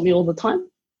parents told me all the time.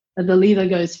 That the leader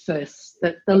goes first,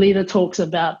 that the leader talks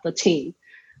about the team.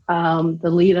 The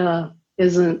leader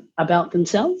isn't about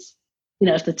themselves.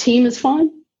 If the team is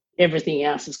fine, everything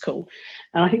else is cool.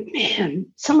 And I think, man,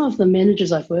 some of the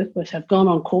managers I've worked with have gone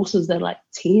on courses that are like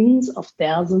tens of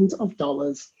thousands of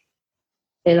dollars.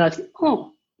 And I think,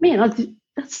 oh, man,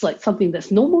 that's like something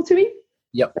that's normal to me.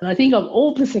 Yep. And I think of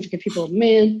all Pacifica people,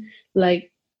 man,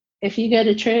 like if you go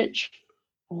to church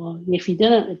or if you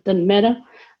didn't, it didn't matter.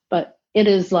 But it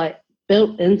is like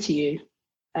built into you.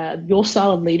 Your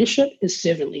style of leadership is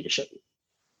servant leadership.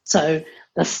 So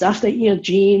the stuff that your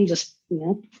GM, just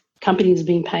companies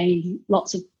being paid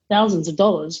lots of thousands of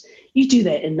dollars, you do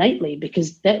that innately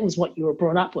because that was what you were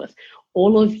brought up with.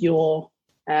 All of your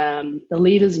the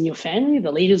leaders in your family,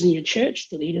 the leaders in your church,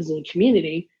 the leaders in your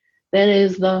community, that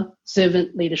is the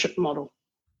servant leadership model.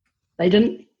 They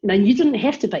didn't, you didn't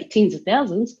have to pay tens of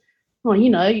thousands. Well,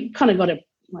 you kind of got to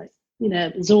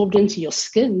absorbed into your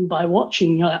skin by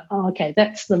watching. You're like, oh, okay,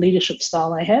 that's the leadership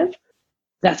style I have.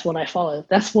 That's what I follow.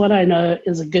 That's what I know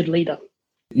is a good leader.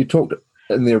 You talked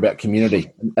in there about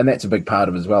community, and that's a big part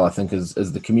of it as well, I think, is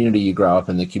the community you grow up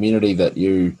in, the community that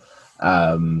you,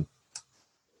 the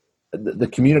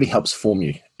community helps form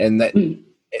you. And that,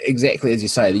 exactly as you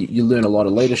say, you learn a lot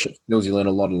of leadership skills, you learn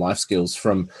a lot of life skills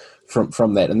from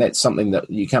that. And that's something that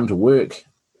you come to work.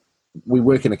 We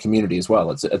work in a community as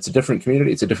well. It's a different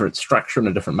community. It's a different structure and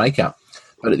a different makeup.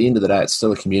 But at the end of the day, it's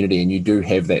still a community, and you do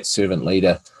have that servant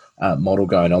leader model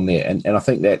going on there. And I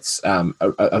think that's an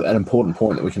important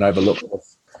point that we can overlook.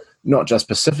 Not just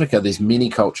Pacifica, there's many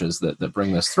cultures that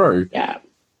bring this through. Yeah.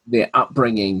 Their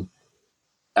upbringing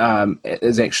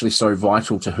is actually so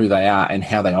vital to who they are and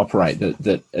how they operate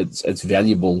that it's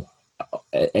valuable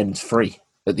and it's free.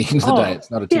 At the end of the day,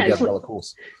 it's not a $2,000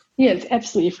 course. Yeah, it's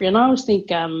absolutely free. And I always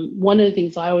think one of the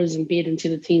things I always embed into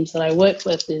the teams that I work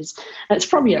with is, it's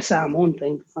probably a Samoan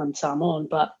thing because I'm Samoan,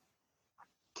 but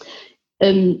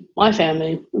in my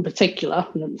family in particular,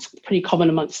 and it's pretty common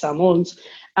amongst Samoans,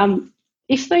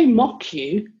 if they mock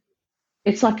you,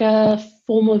 it's like a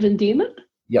form of endearment.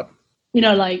 Yep.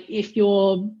 Like if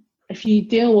you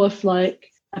deal with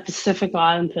like a Pacific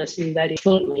Island person that is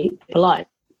fluently polite,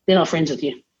 they're not friends with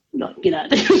you. They're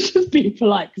just being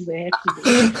polite because they have to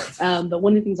be. But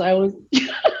one of the things I always,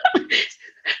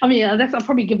 I'm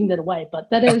probably giving that away, but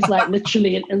that is like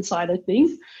literally an insider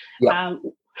thing. Yep.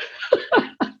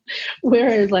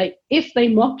 Whereas like if they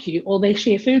mock you or they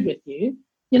share food with you,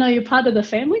 you're part of the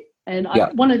family. And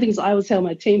one of the things I always tell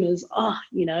my team is,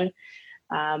 and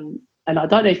I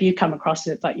don't know if you come across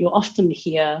it, but you'll often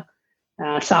hear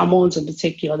Samoans in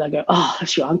particular, they go, oh,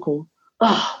 that's your uncle.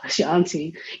 Oh, that's your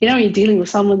auntie. When you're dealing with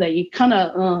someone that you kind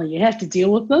of, you have to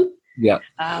deal with them. Yeah.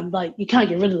 Like you can't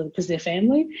get rid of them because they're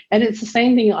family. And it's the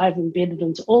same thing I've embedded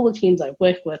into all the teams I've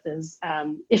worked with is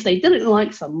if they didn't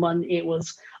like someone, it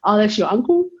was, oh, that's your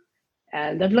uncle.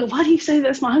 And they'd be like, why do you say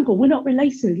that's my uncle? We're not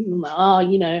related. And I'm like, oh,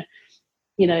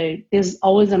 there's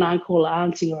always an uncle or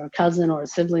auntie or a cousin or a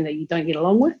sibling that you don't get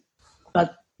along with.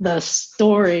 But the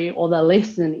story or the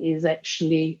lesson is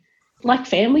actually, like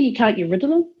family, you can't get rid of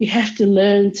them. You have to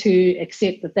learn to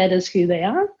accept that is who they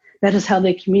are. That is how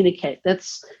they communicate.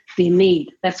 That's their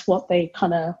need. That's what they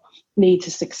kind of need to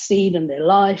succeed in their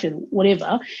life and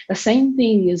whatever. The same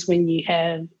thing is when you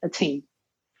have a team.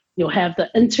 You'll have the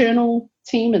internal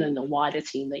team and then the wider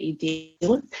team that you deal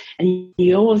with. And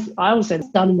I always say it's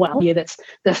done well. Yeah,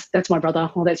 that's my brother.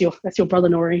 Or that's your brother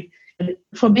Nori. And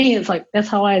for me, it's like that's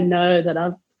how I know that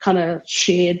I've kind of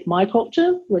shared my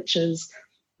culture, which is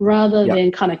rather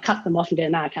than kind of cut them off and go,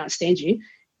 no, I can't stand you.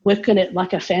 Working it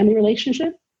like a family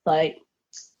relationship. Like,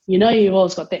 you've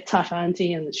always got that tough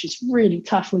auntie and she's really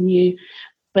tough on you.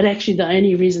 But actually the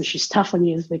only reason she's tough on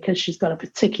you is because she's got a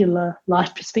particular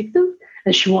life perspective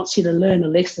and she wants you to learn a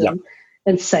lesson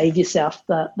and save yourself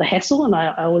the hassle. And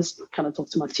I always kind of talk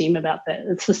to my team about that.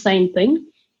 It's the same thing.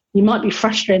 You might be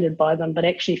frustrated by them, but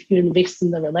actually if you invest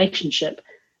in the relationship,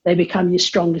 they become your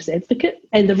strongest advocate.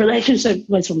 And the relationship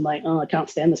goes from like, oh, I can't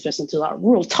stand this person to like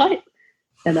real tight.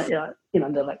 And,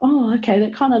 they're like, oh, okay,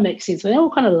 that kind of makes sense. And they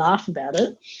all kind of laugh about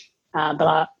it.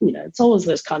 But it's always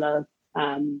those kind of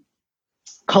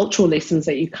cultural lessons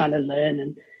that you kind of learn.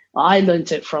 And I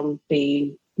learned it from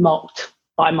being mocked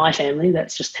by my family.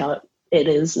 That's just how it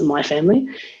is in my family.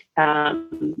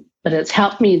 but it's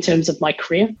helped me in terms of my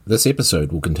career. This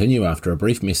episode will continue after a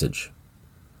brief message.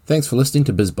 Thanks for listening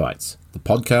to BizBytes, the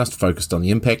podcast focused on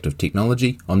the impact of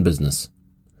technology on business.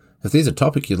 If there's a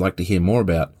topic you'd like to hear more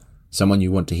about, someone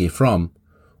you want to hear from,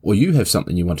 or you have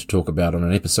something you want to talk about on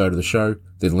an episode of the show,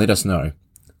 then let us know.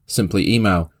 Simply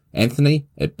email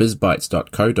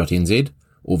anthony@bizbytes.co.nz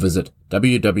or visit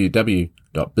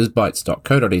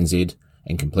www.bizbytes.co.nz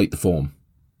and complete the form.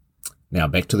 Now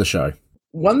back to the show.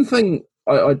 One thing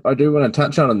I do want to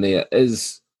touch on in there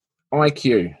is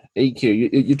EQ.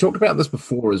 You talked about this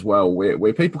before as well,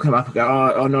 where people come up and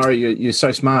go, oh no, you're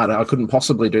so smart, I couldn't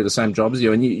possibly do the same job as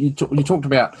you. And you talked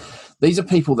about these are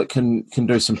people that can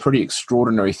do some pretty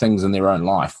extraordinary things in their own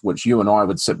life, which you and I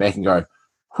would sit back and go,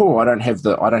 oh, I don't have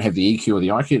the EQ or the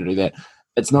IQ to do that.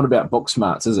 It's not about book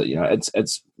smarts, is it? You know,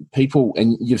 it's people,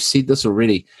 and you've said this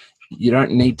already. You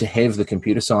don't need to have the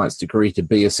computer science degree to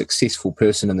be a successful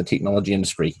person in the technology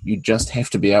industry. You just have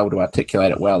to be able to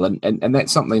articulate it well, and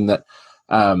that's something that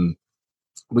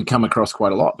we come across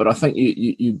quite a lot. But I think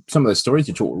you some of the stories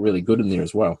you talk were really good in there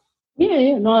as well.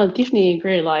 Yeah, no, I definitely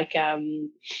agree. Like,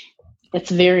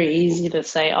 it's very easy to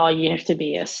say, oh, you have to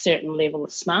be a certain level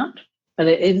of smart. But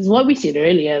it's what we said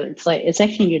earlier. It's like it's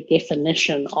actually your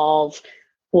definition of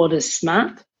what is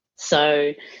smart.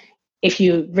 So if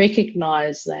you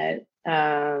recognize that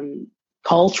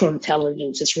cultural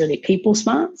intelligence is really people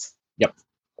smarts. Yep.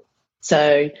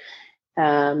 So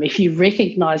if you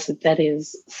recognize that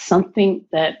is something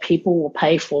that people will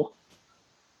pay for.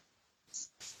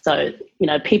 So,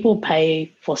 people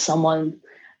pay for someone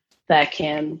that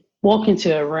can walk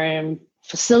into a room,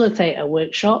 facilitate a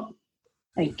workshop,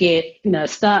 and get,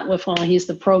 start with, oh, here's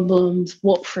the problems,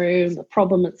 walk through the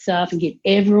problem itself and get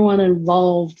everyone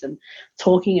involved and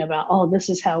talking about, oh, this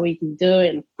is how we can do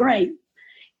it. And great.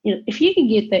 If you can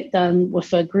get that done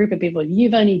with a group of people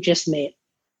you've only just met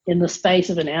in the space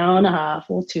of an hour and a half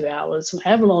or 2 hours, or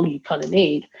however long you kind of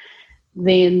need,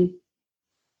 then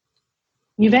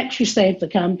you've actually saved the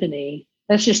company.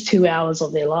 That's just 2 hours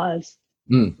of their lives.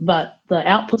 But the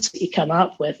outputs that you come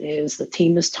up with is the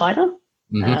team is tighter.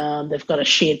 Mm-hmm. They've got a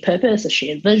shared purpose, a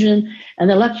shared vision, and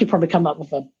they'll actually probably come up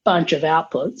with a bunch of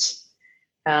outputs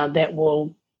that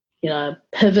will,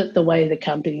 pivot the way the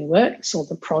company works or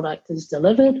the product is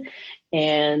delivered,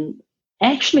 and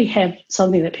actually have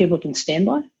something that people can stand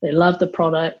by. They love the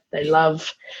product, they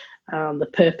love the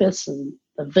purpose and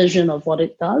the vision of what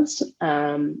it does.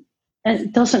 And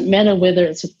it doesn't matter whether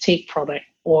it's a tech product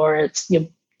or you're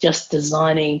just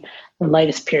designing the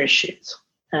latest pair of shoes.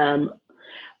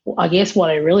 I guess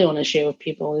what I really want to share with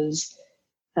people is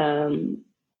that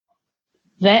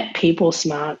people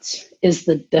smarts is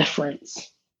the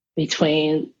difference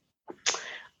between,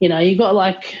 you got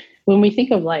like, when we think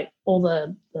of like all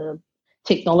the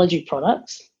technology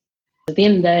products, at the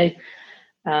end of the day,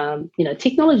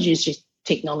 technology is just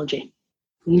technology.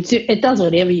 It does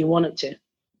whatever you want it to.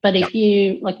 But if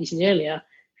you, like you said earlier,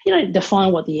 if you don't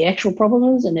define what the actual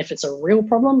problem is and if it's a real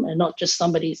problem and not just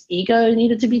somebody's ego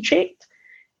needed to be checked,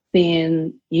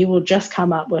 then you will just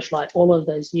come up with like all of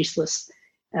those useless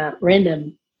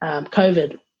random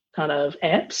COVID kind of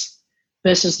apps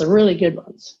versus the really good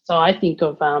ones. So I think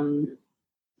of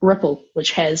Ripple,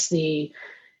 which has the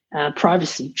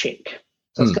privacy check.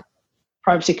 So it's got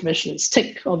Privacy Commissioner's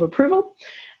tick of approval.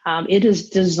 It is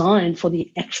designed for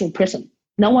the actual person.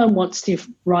 No one wants to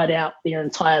write out their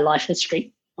entire life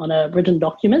history on a written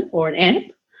document or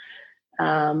an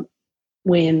app.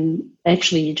 When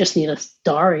actually you just need a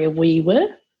diary of where you were.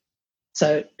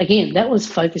 So again, that was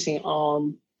focusing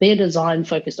on their design,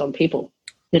 focused on people.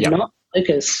 Did not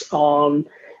focus on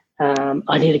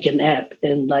I need to get an app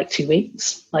in like 2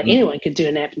 weeks. Like anyone could do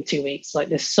an app in 2 weeks. Like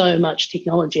there's so much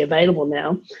technology available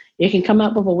now. You can come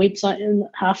up with a website in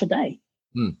half a day.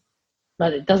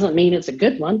 But it doesn't mean it's a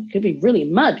good one. It could be really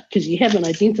mud because you haven't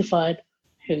identified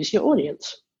who's your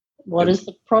audience. What is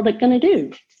the product going to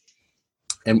do?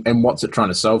 And what's it trying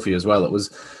to solve for you as well?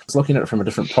 It's looking at it from a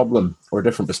different problem or a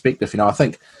different perspective. I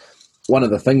think one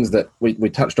of the things that we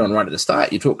touched on right at the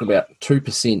start, you talked about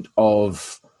 2%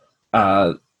 of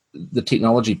the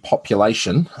technology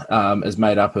population is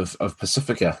made up of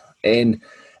Pacifica. And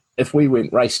if we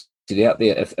went raced it out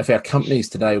there, if our companies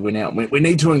today went out, we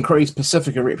need to increase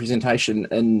Pacifica representation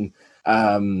in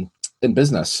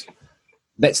business.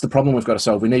 That's the problem we've got to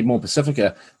solve. We need more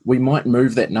Pacifica. We might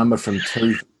move that number from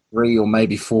 2, 3, or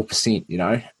maybe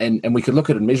 4%, and we could look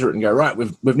at it and measure it and go, right,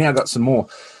 we've now got some more.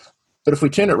 But if we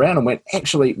turn it around and went,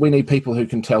 actually, we need people who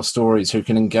can tell stories, who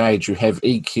can engage, who have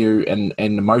EQ and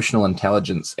emotional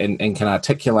intelligence and can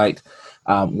articulate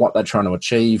what they're trying to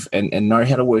achieve and know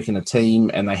how to work in a team,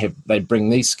 and they bring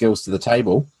these skills to the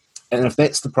table. And if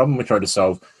that's the problem we're trying to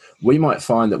solve, we might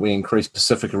find that we increase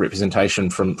Pacifica representation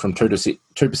from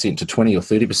 2% to 20 or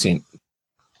 30%.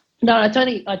 No, I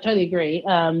totally agree.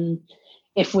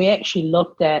 If we actually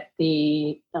looked at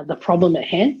the problem at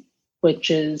hand,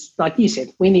 which is, like you said,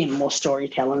 we need more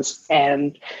storytellers.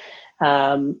 And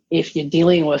if you're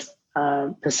dealing with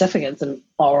Pacifica, it's an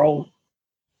oral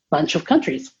bunch of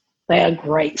countries. They are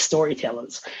great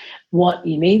storytellers. What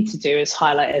you need to do is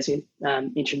highlight, as you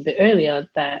mentioned a bit earlier,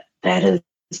 that is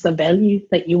the value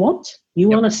that you want. You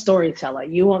want a storyteller.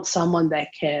 You want someone that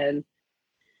can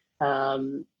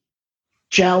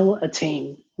gel a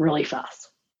team really fast.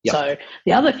 Yep. So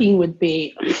the other thing would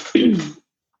be,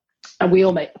 and we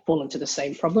all may fall into the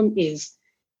same problem, is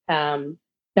don't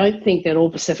think that all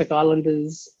Pacific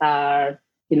Islanders are,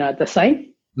 the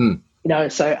same.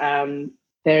 So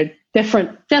they're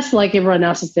different, just like everyone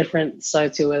else is different. So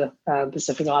too are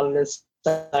Pacific Islanders.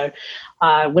 So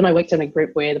when I worked in a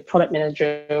group where the product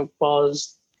manager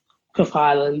was Cook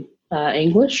Island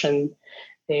English, and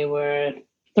there were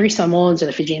 3 Samoans and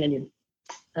a Fijian Indian.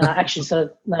 Actually, so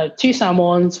no, 2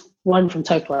 Samoans, 1 from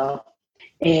Tokala,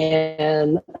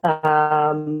 and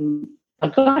a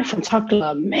guy from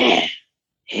Tokala. Man,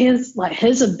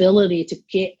 his ability to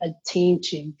get a team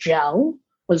to gel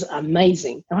was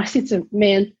amazing. And I said to him,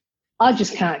 man, I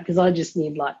just can't, because I just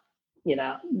need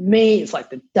me, it's like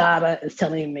the data is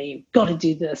telling me, we've got to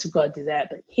do this, we've got to do that.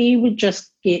 But he would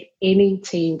just get any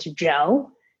team to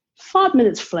gel. 5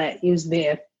 minutes flat, he was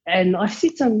there. And I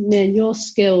said to him, man, your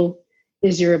skill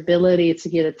is your ability to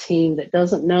get a team that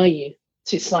doesn't know you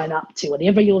to sign up to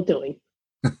whatever you're doing.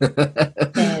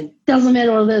 And doesn't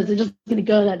matter what it is, they're just going to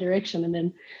go in that direction. And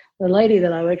then the lady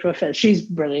that I worked with, she's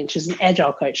brilliant. She's an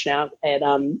agile coach now at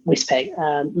Westpac,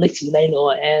 Lexi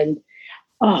Laylor. And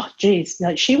oh, geez,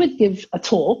 she would give a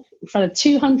talk in front of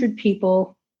 200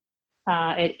 people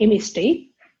at MSD,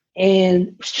 and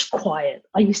it was just quiet.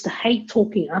 I used to hate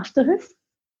talking after her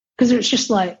because it was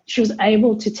just like she was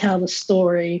able to tell the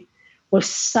story with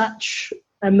such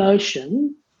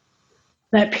emotion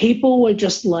that people were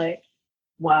just like,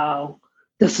 wow,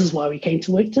 this is why we came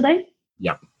to work today.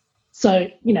 Yeah. So,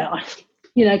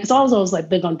 because I was always like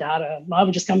big on data. I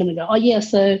would just come in and go, oh, yeah,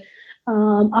 so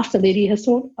after Letty has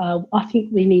talked, I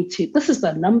think we need to, this is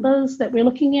the numbers that we're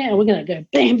looking at, and we're going to go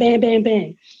bang, bang, bang,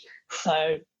 bang.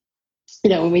 So,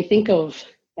 when we think of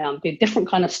the different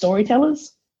kind of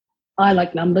storytellers, I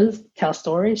like numbers, tell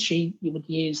stories. You would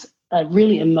use a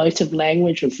really emotive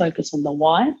language and focus on the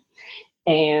why.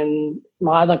 And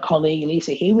my other colleague,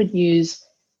 Elisa, he would use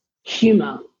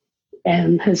humor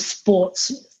and his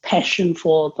sports passion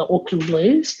for the Auckland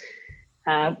Blues.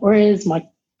 Whereas my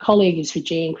colleague is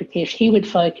Fijian, Krikesh, he would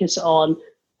focus on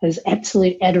his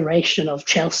absolute adoration of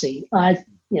Chelsea.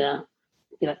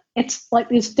 It's like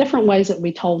there's different ways that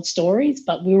we told stories,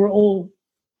 but we were all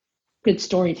good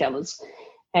storytellers.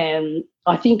 And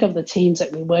I think of the teams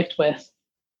that we worked with,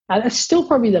 it's still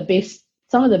probably the best.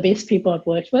 Some of the best people I've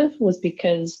worked with was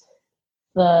because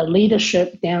the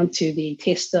leadership down to the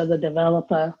tester, the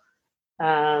developer,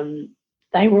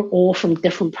 they were all from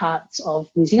different parts of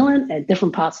New Zealand and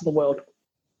different parts of the world.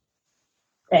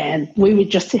 And we were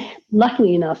just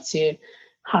lucky enough to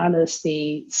harness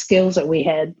the skills that we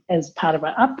had as part of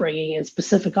our upbringing as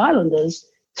Pacific Islanders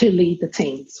to lead the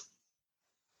teams.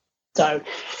 So,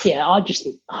 yeah, I just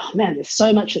think, oh, man, there's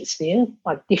so much that's there.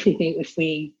 I definitely think if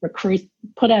we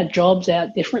put our jobs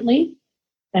out differently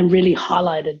and really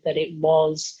highlighted that it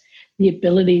was the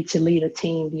ability to lead a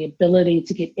team, the ability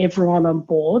to get everyone on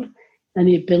board, and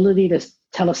the ability to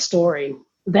tell a story,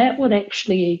 that would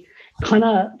actually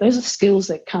those are skills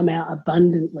that come out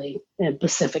abundantly in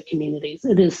Pacific communities.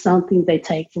 It is something they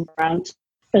take for granted,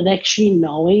 but actually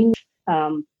knowing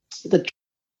the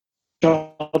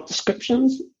job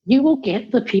descriptions, you will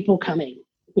get the people coming.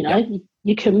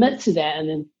 You commit to that, and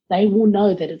then they will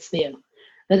know that it's there,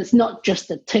 that it's not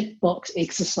just a tick box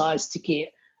exercise to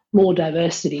get more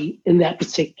diversity in that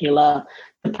particular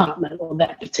department or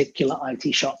that particular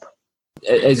IT shop.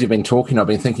 As you've been talking, I've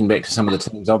been thinking back to some of the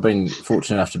teams I've been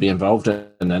fortunate enough to be involved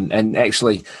in, and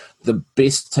actually the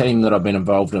best team that I've been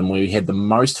involved in, where we had the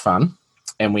most fun,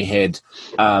 and we had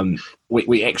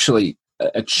we actually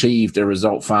achieved a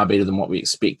result far better than what we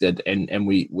expected, and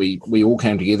we all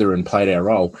came together and played our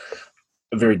role.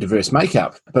 A very diverse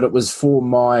makeup, but it was for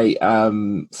my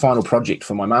final project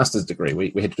for my master's degree.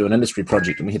 We had to do an industry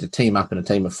project, and we had to team up in a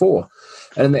team of 4.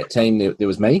 And in that team, there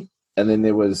was me, and then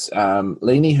there was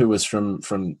Leni, who was from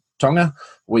Tonga.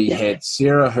 We had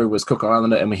Sarah, who was Cook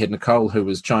Islander, and we had Nicole, who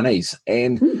was Chinese.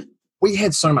 And we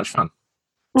had so much fun.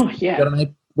 Oh, yeah.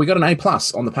 We got an A+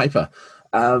 on the paper.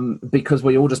 because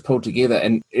we all just pulled together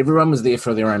and everyone was there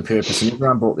for their own purpose and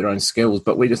everyone brought their own skills,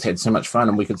 but we just had so much fun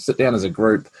and we could sit down as a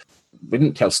group. We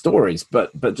didn't tell stories,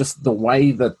 but just the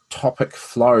way the topic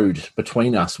flowed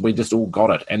between us, we just all got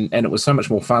it. And it was so much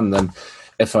more fun than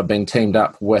if I'd been teamed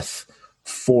up with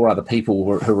 4 other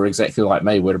people who were exactly like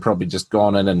me. We'd have probably just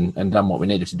gone in and done what we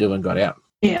needed to do and got out.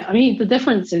 Yeah, I mean, the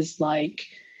difference is like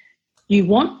you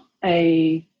want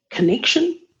a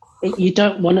connection. You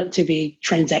don't want it to be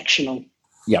transactional.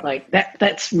 Yeah, like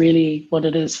that's really what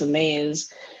it is for me,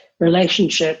 is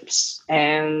relationships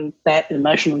and that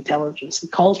emotional intelligence.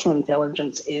 And cultural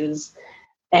intelligence is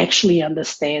actually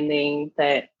understanding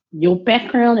that your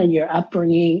background and your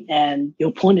upbringing and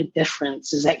your point of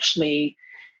difference is actually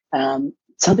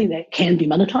something that can be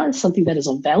monetized, something that is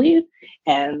of value.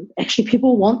 And actually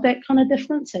people want that kind of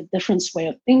difference, that different way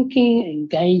of thinking,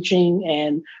 engaging,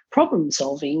 and problem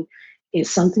solving is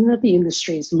something that the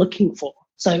industry is looking for.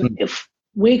 So if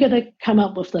we're going to come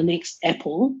up with the next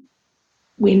Apple,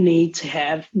 we need to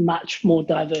have much more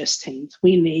diverse teams.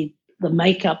 We need the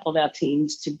makeup of our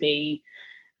teams to be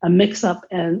a mix-up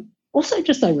and also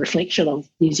just a reflection of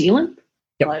New Zealand.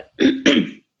 Yep. Like,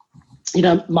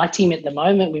 my team at the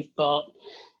moment, we've got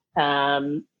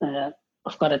I've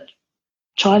got a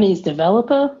Chinese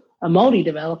developer, a Māori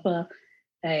developer,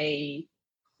 a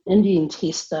Indian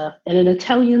tester, and an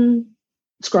Italian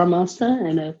Scrum Master,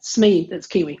 and a SME that's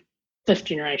Kiwi, 5th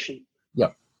generation.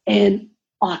 Yep. And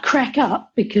I crack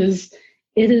up because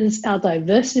it is our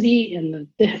diversity and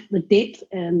the depth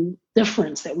and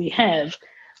difference that we have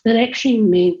that actually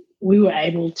meant we were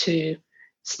able to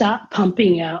start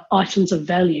pumping out items of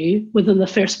value within the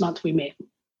first month we met.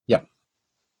 Yep.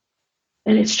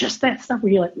 And it's just that stuff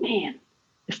where you're like, man,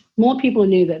 if more people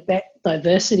knew that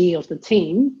diversity of the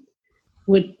team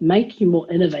would make you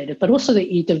more innovative, but also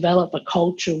that you develop a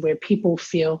culture where people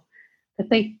feel that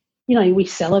they, we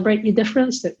celebrate your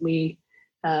difference, that we,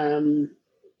 the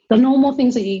normal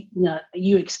things that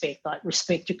you expect, like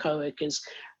respect your coworkers.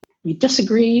 You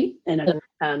disagree, and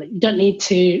you don't need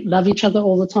to love each other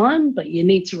all the time, but you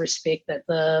need to respect that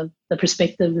the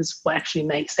perspective is what actually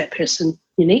makes that person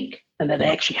unique, and that it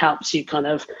actually helps you kind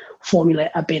of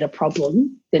formulate a better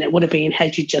problem than it would have been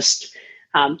had you just,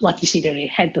 like you said earlier,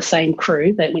 had the same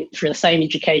crew that went through the same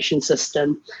education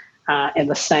system and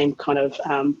the same kind of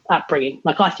upbringing.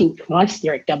 Like I think when I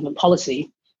stare at government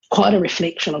policy, quite a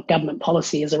reflection of government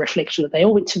policy is a reflection that they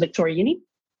all went to Victoria Uni.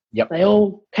 Yep. They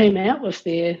all came out with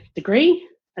their degree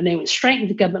and then went straight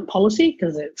into government policy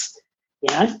because it's,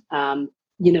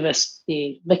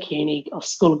 University Vic Uni of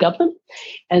School of Government.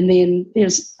 And then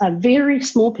there's a very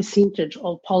small percentage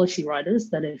of policy writers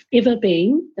that have ever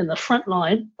been in the front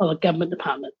line of a government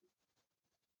department.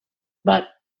 But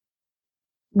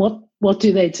what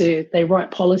do? They write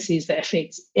policies that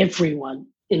affect everyone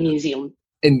in New Zealand.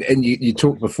 And you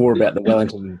talked before about the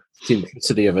Wellington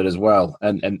simplicity of it as well,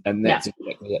 and that's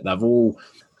exactly it.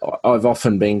 I've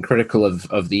often been critical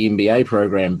of the MBA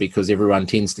program because everyone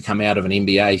tends to come out of an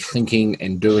MBA thinking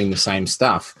and doing the same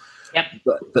stuff. Yep.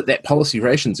 But that policy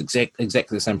ration's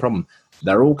exactly the same problem.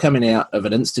 They're all coming out of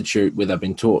an institute where they've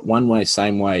been taught one way,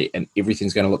 same way, and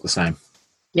everything's going to look the same.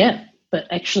 Yeah, but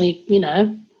actually,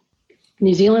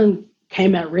 New Zealand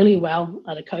came out really well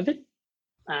out of COVID.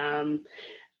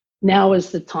 Now is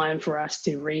the time for us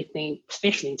to rethink,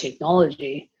 especially in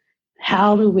technology,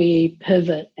 how do we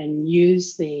pivot and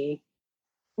use we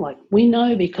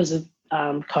know because of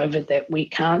COVID that we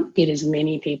can't get as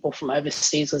many people from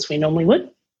overseas as we normally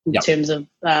would in terms of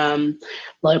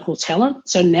local talent.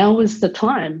 So now is the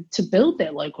time to build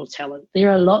that local talent.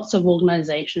 There are lots of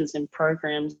organizations and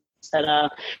programs that are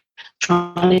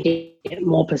trying to get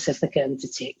more Pacifica into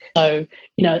tech. So,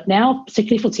 now,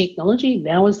 particularly for technology,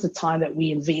 now is the time that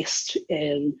we invest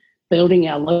in building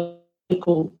our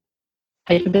local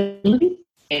capability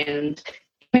and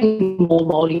giving more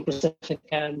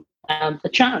multi-Pacifica the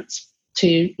chance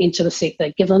to enter the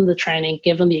sector, give them the training,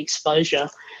 give them the exposure,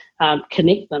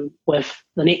 connect them with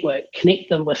the network, connect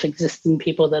them with existing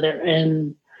people that are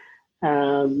in,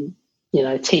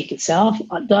 tech itself.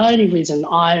 The only reason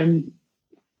I'm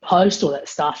post all that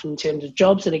stuff in terms of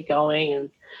jobs that are going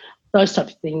and those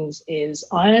types of things is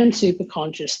I am super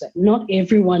conscious that not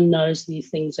everyone knows these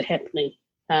things are happening,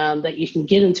 that you can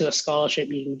get into a scholarship,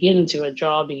 you can get into a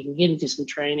job, you can get into some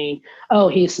training. Oh,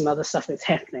 here's some other stuff that's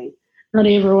happening. Not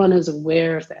everyone is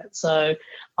aware of that. So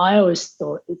I always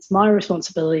thought it's my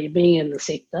responsibility being in the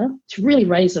sector to really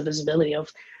raise the visibility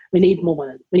of we need more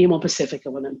women, we need more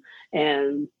Pacifica women.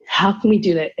 And how can we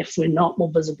do that if we're not more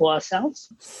visible ourselves?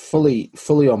 Fully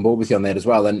on board with you on that as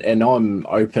well. And I'm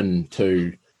open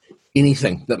to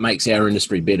anything that makes our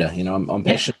industry better. You know, I'm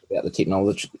passionate about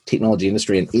the technology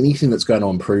industry, and anything that's going to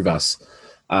improve us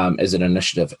as an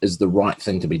initiative is the right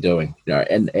thing to be doing. You know,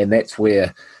 and that's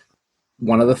where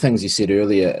one of the things you said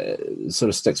earlier sort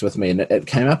of sticks with me, and it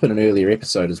came up in an earlier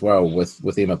episode as well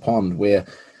with Emma Pond, where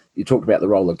you talked about the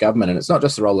role of government, and it's not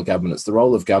just the role of government, it's the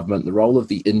role of government, the role of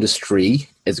the industry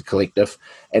as a collective,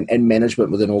 and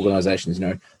management within organisations. You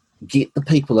know, get the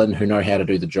people in who know how to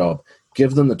do the job,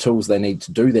 give them the tools they need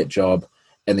to do that job,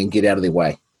 and then get out of their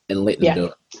way and let them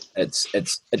do it.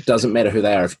 It doesn't matter who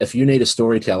they are. If you need a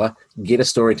storyteller, get a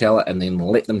storyteller and then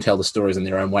let them tell the stories in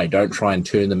their own way. Don't try and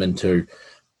turn them into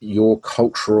your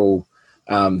cultural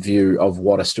view of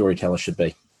what a storyteller should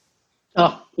be.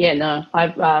 Oh, yeah, no,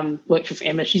 I've worked with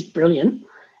Emma. She's brilliant.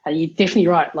 You're definitely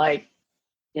right. Like,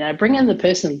 you know, bring in the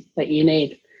person that you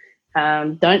need.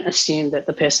 Don't assume that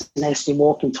the person has to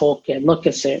walk and talk and look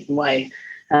a certain way,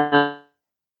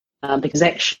 because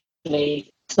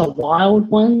actually it's the wild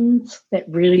ones that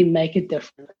really make a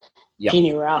difference. Yep.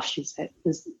 Jenny Ralph, she's at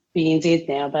BNZ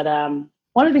now, but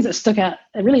one of the things that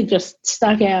really just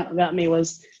stuck out about me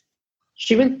was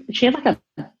she had like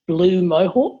a blue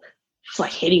mohawk. She's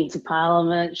like heading to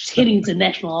Parliament, she's heading to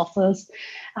national office.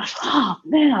 I was like, oh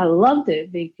man, I loved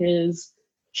it because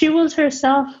she was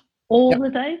herself all the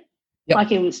day. Yep.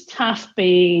 Like, it was tough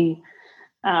being,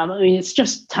 it's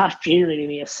just tough generally to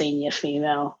be a senior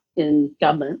female in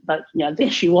government, but you know,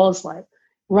 there she was, like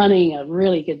running a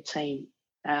really good team.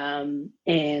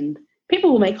 And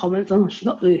people will make comments, oh, she's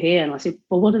got blue hair. And I said,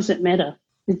 well, what does it matter?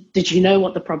 Did you know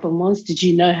what the problem was? Did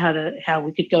you know how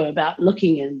we could go about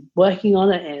looking and working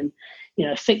on it and, you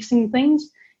know, fixing things?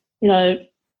 You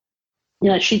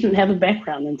know, she didn't have a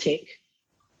background in tech.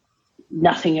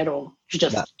 Nothing at all. She's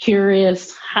just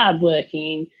curious,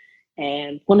 hardworking,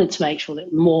 and wanted to make sure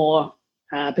that more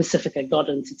Pacifica got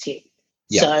into tech.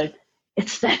 Yep. So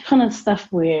it's that kind of stuff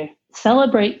where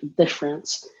celebrate the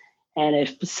difference. And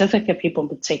if Pacifica people in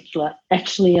particular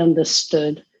actually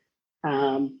understood,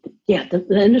 the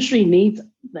industry needs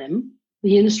them.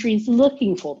 The industry is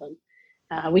looking for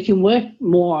them. We can work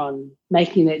more on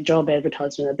making that job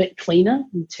advertisement a bit cleaner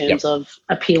in terms of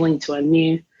appealing to a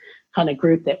new kind of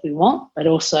group that we want, but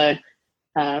also,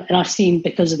 and I've seen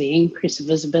because of the increase of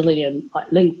visibility on like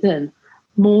LinkedIn,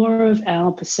 more of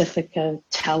our Pacifica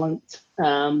talent,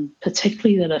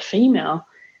 particularly that are female,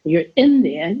 you're in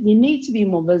there, you need to be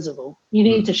more visible. You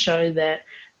need to show that,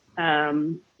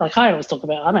 like I always talk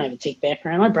about, I don't have a tech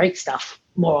background. I break stuff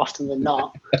more often than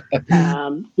not.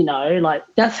 You know, like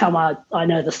that's how I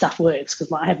know the stuff works,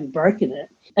 because I haven't broken it.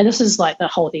 And this is like the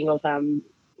whole thing of,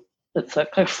 it's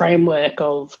a framework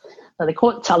of, they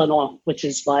call it talanoa, which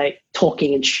is like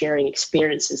talking and sharing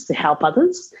experiences to help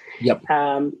others. Yep.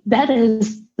 That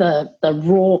is the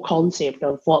raw concept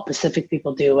of what Pacific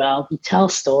people do well. We tell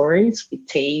stories, we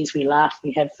tease, we laugh,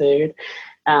 we have food,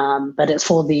 but it's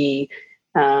for the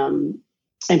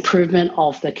improvement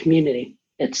of the community.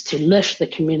 It's to lift the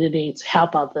community, to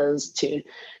help others, to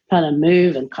kind of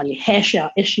move and kind of hash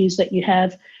out issues that you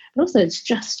have. But also it's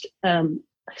just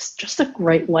a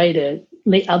great way to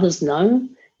let others know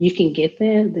you can get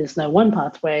there. There's no one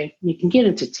pathway. You can get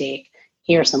into tech.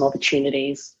 Here are some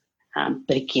opportunities.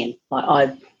 But again, like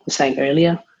I was saying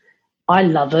earlier, I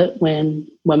love it when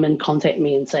women contact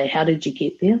me and say, how did you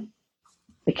get there?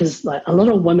 Because like a lot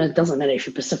of women, it doesn't matter if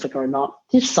you're Pacific or not,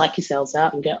 you just psych yourselves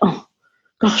out and go, oh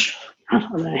gosh, I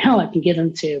don't know how I can get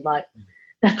into like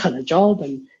that kind of job.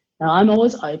 And I'm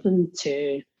always open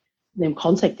to them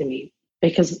contacting me,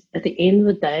 because at the end of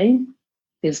the day,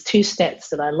 there's two stats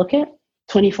that I look at: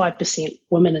 25%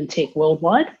 women in tech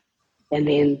worldwide, and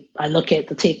then I look at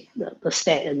the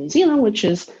stat in New Zealand, which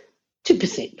is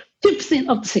 2%. 2%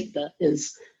 of the sector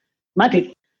is my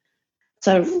people.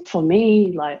 So for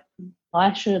me, like,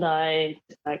 why should I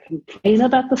complain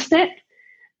about the stat?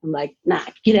 I'm like, nah,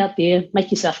 get out there,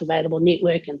 make yourself available,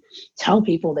 network, and tell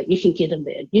people that you can get in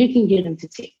there. You can get into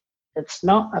tech. It's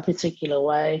not a particular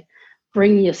way.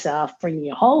 Bring yourself, bring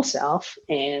your whole self,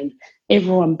 and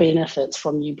everyone benefits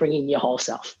from you bringing your whole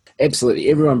self. Absolutely.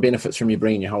 Everyone benefits from you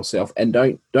bringing your whole self. And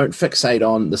don't fixate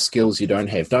on the skills you don't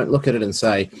have. Don't look at it and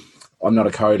say, I'm not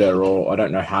a coder, or I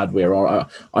don't know hardware, or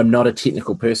I'm not a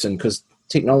technical person, because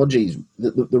technology,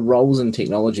 the roles in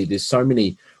technology, there's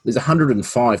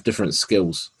 105 different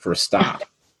skills for a start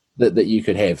that you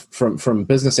could have, from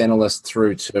business analyst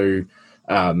through to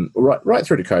right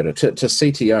through to coder, to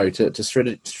CTO, to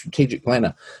strategic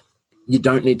planner. You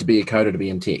don't need to be a coder to be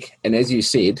in tech. And as you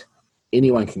said,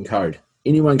 anyone can code.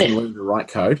 Anyone can learn to write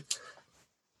code,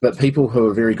 but people who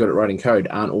are very good at writing code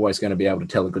aren't always going to be able to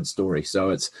tell a good story.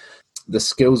 So the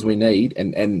skills we need,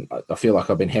 and I feel like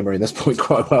I've been hammering this point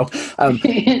quite well.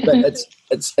 But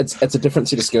it's a different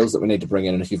set of skills that we need to bring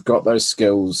in, and if you've got those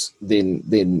skills, then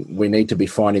we need to be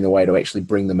finding a way to actually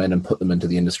bring them in and put them into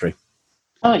the industry.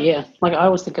 Oh yeah, like I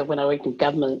always think of when I worked in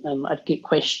government, I'd get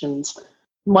questions.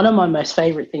 One of my most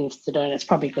favourite things to do, and it's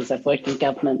probably because I've worked in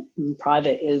government and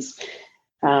private, is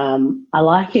I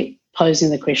like it posing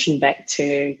the question back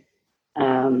to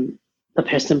the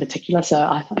person in particular. So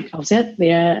I think I was out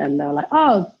there and they were like,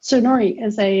 oh, so Nori,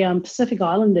 as a Pacific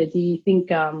Islander, do you think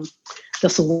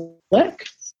this will work?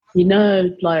 You know,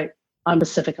 like I'm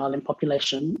Pacific Island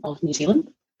population of New Zealand.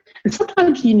 And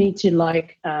sometimes you need to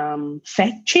like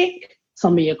fact check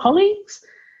some of your colleagues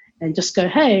and just go,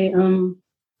 hey,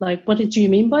 like, what did you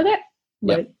mean by that?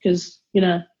 Because, you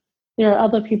know, there are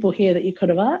other people here that you could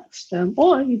have asked,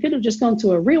 or you could have just gone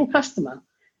to a real customer.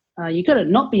 You could have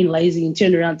not been lazy and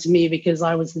turned around to me because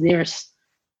I was the nearest,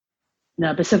 you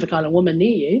know, Pacific Island woman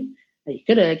near you. You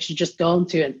could have actually just gone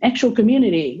to an actual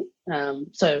community.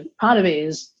 So part of it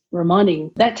is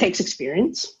reminding that takes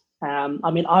experience.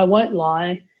 I mean, I won't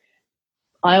lie.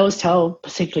 I always tell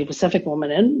particularly Pacific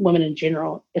women and women in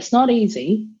general, it's not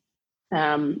easy.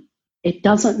 It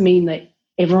doesn't mean that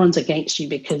everyone's against you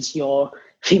because you're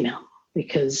female,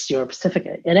 because you're a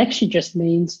Pacifica. It actually just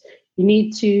means you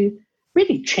need to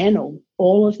really channel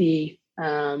all of the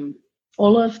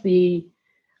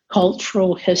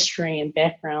cultural history and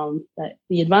background, that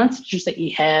the advantages that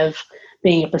you have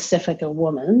being a Pacifica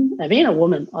woman and being a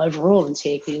woman overall in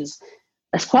tech is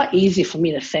it's quite easy for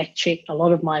me to fact check a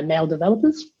lot of my male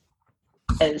developers.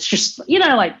 And it's just, you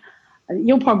know, like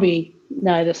you'll probably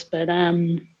know this, but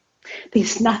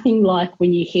there's nothing like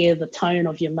when you hear the tone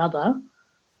of your mother,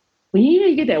 when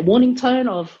you get that warning tone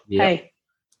of, hey,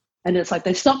 and it's like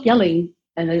they stop yelling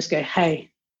and they just go, hey,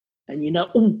 and you know,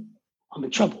 oh, I'm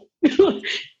in trouble.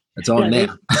 It's on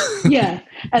now. Yeah,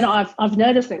 and I've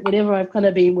noticed that whenever I've kind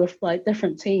of been with like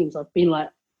different teams, I've been like,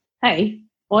 hey,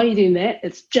 why are you doing that?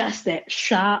 It's just that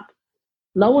sharp,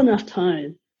 low enough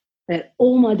tone that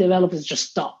all my developers just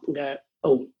stop and go,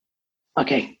 oh,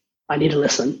 okay, I need to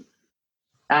listen.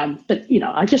 But, you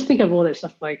know, I just think of all that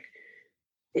stuff like,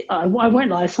 I won't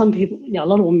lie, some people, you know, a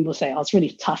lot of women will say, oh, it's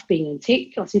really tough being in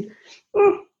tech. I said,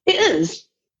 it is,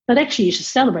 but actually you should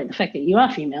celebrate the fact that you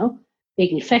are female. You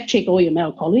can fact check all your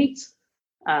male colleagues.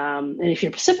 And if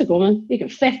you're a Pacific woman, you can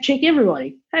fact check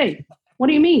everybody. Hey, what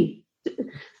do you mean?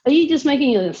 Are you just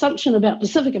making an assumption about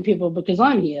Pacifica people because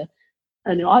I'm here?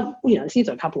 And I've, you know, said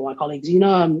to a couple of my colleagues, you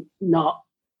know, I'm not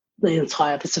the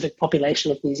entire Pacific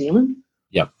population of New Zealand.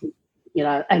 Yep. You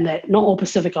know, and that not all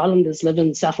Pacific Islanders live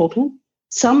in South Auckland.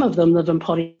 Some of them live in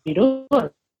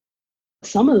Porirua.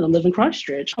 Some of them live in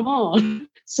Christchurch. Come on.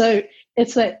 So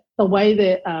it's that the way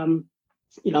that,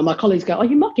 you know, my colleagues go, oh,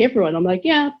 you mock everyone. I'm like,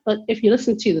 yeah, but if you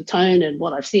listen to the tone and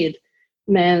what I've said,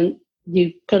 man,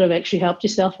 you could have actually helped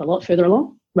yourself a lot further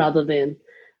along rather than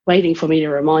waiting for me to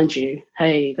remind you,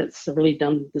 hey, that's a really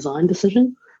dumb design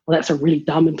decision, or that's a really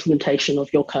dumb implementation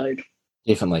of your code.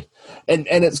 Definitely. And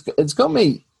it's got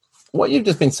me, what you've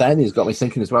just been saying has got me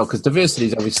thinking as well, because diversity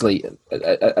is obviously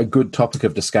a good topic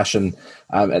of discussion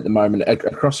at the moment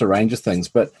across a range of things,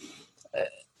 but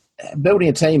building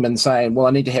a team and saying, well,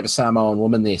 I need to have a Samoan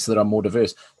woman there so that I'm more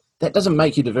diverse, that doesn't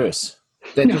make you diverse.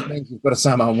 That just means you've got a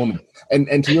Samoan woman.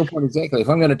 And to your point exactly, if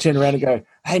I'm going to turn around and go,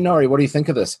 hey, Nori, what do you think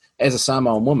of this as a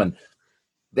Samoan woman?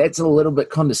 That's a little bit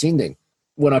condescending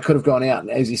when I could have gone out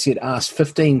and, as you said, asked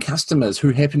 15 customers who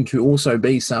happen to also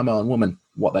be Samoan women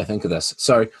what they think of this.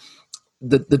 So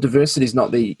the diversity is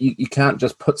not you can't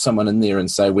just put someone in there and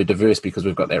say we're diverse because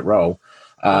we've got that role.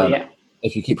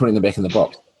 If you keep putting them back in the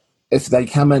box. If they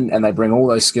come in and they bring all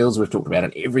those skills we've talked about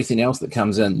and everything else that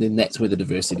comes in, then that's where the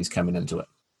diversity is coming into it.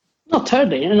 Oh,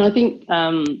 totally. And I think,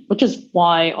 which is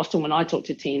why often when I talk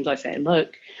to teams, I say,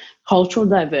 look, cultural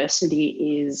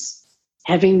diversity is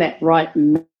having that right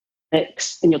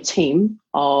mix in your team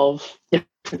of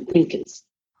different thinkers.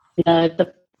 You know,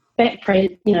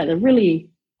 the really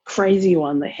crazy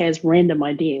one that has random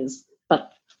ideas,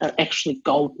 but are actually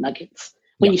gold nuggets.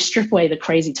 When you strip away the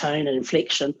crazy tone and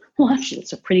inflection, well, actually,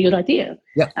 it's a pretty good idea.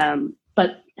 Yeah.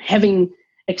 But having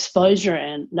exposure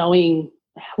and knowing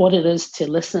what it is to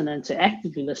listen and to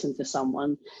actively listen to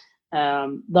someone,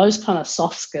 those kind of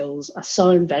soft skills are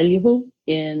so invaluable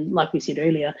in, like we said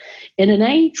earlier, in an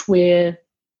age where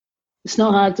it's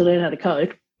not hard to learn how to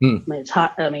code. It's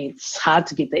hard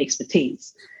to get the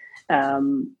expertise.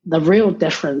 The real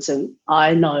difference, and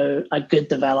I know a good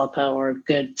developer or a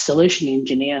good solution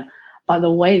engineer by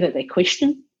the way that they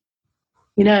question.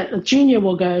 You know, a junior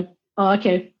will go, oh,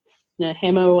 okay, you know,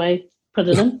 hammer away, put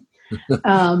it in.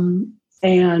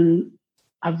 And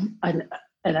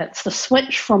and it's the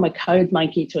switch from a code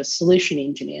monkey to a solution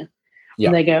engineer. Yeah.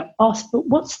 And they go, oh, but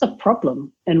what's the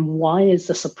problem? And why is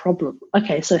this a problem?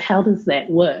 Okay, so how does that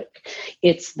work?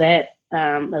 It's that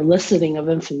eliciting of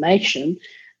information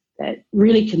that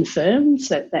really confirms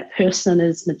that that person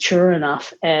is mature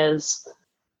enough as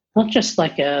not just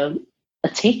like a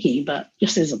techie, but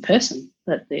just as a person,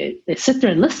 that they sit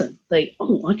there and listen. They,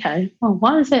 oh, okay, well,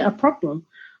 why is that a problem?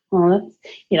 Well,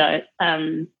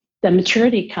 the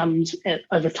maturity comes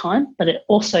over time, but it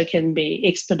also can be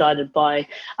expedited by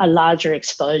a larger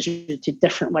exposure to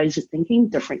different ways of thinking,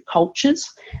 different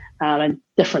cultures, and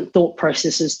different thought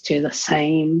processes to the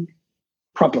same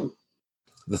problem.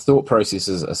 The thought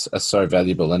processes are so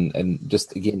valuable. And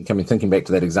just, again, thinking back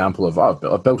to that example of,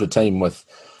 I've built a team with,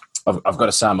 I've got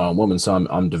a Samoan woman, so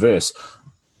I'm diverse.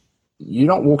 You're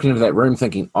not walking into that room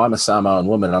thinking, I'm a Samoan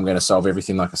woman and I'm going to solve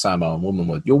everything like a Samoan woman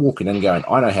would. You're walking in going,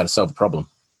 I know how to solve a problem.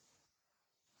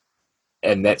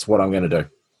 And that's what I'm going to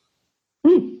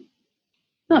do.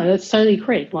 No, that's totally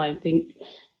correct. I think,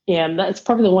 that's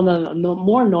probably one of the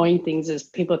more annoying things is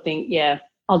people think,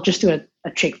 I'll just do a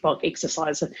checkbox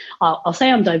exercise. I'll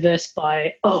say I'm diverse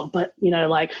by, but,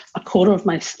 like a quarter of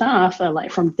my staff are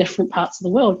like from different parts of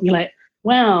the world. And you're like,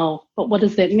 wow, but what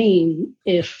does that mean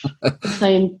if the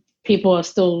same people are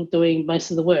still doing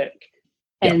most of the work?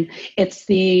 And it's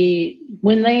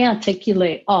when they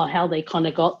articulate, how they kind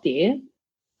of got there,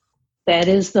 that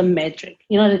is the magic.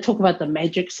 They talk about the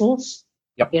magic sauce.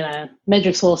 Yep.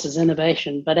 Magic sauce is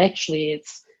innovation, but actually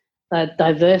it's the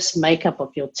diverse makeup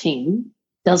of your team.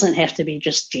 Doesn't have to be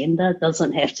just gender,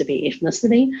 doesn't have to be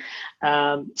ethnicity.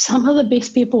 Some of the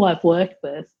best people I've worked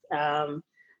with,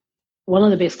 one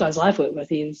of the best guys I've worked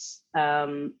with is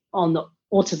on the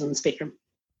autism spectrum.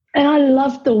 And I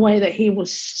loved the way that he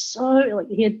was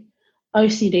he had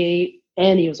OCD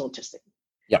and he was autistic.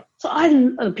 Yeah. So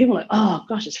people are like, oh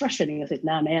gosh, it's frustrating. I said,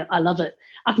 nah, man, I love it.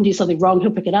 I can do something wrong.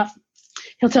 He'll pick it up.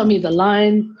 He'll tell me the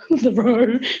line, the row.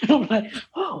 And I'm like,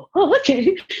 oh,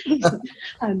 okay.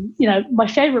 And, my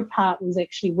favorite part was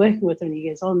actually working with him. He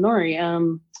goes, oh, Nori,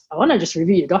 I want to just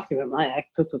review your document. I'm like,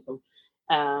 cool.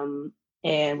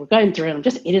 And we're going through it. I'm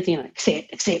just editing and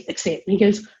accept. And he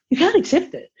goes, you can't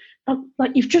accept it.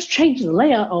 Like, you've just changed the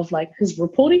layout of like his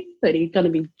reporting that he's going to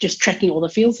be just tracking all the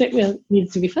fields that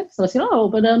needed to be fixed. So I said,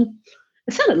 but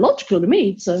it sounded logical to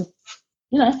me. So,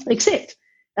 accept.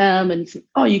 And he said,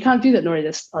 you can't do that, Nori.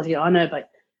 I said, I know,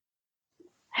 but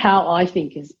how I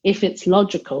think is if it's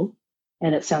logical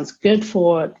and it sounds good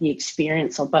for the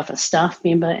experience of both a staff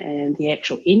member and the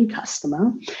actual end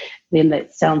customer, then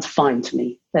that sounds fine to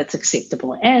me. That's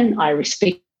acceptable. And I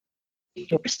respect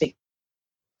your perspective.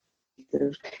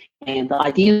 And the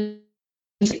ideas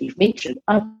that you've mentioned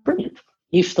are brilliant.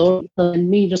 You've thought and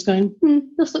me just going,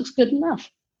 this looks good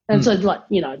enough. And so,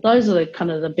 those are the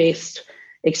kind of the best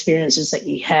experiences that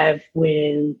you have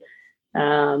when,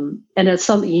 and it's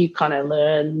something you kind of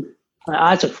learn.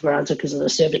 I took for granted because of the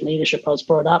servant leadership I was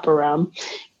brought up around,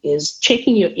 is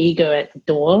checking your ego at the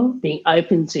door, being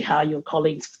open to how your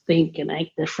colleagues think and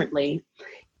act differently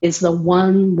is the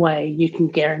one way you can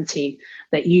guarantee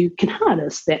that you can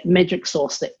harness that magic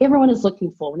sauce that everyone is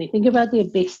looking for. When you think about their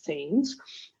best teams,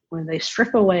 when they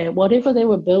strip away whatever they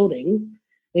were building,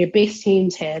 their best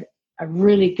teams had a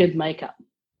really good makeup,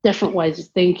 different ways of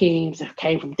thinking, they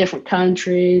came from different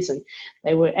countries, and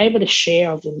they were able to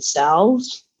share of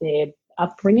themselves, their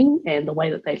upbringing and the way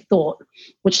that they thought,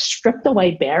 which stripped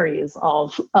away barriers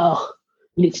of,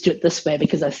 you need to do it this way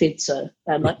because I said so.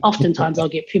 And like oftentimes I'll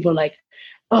get people like,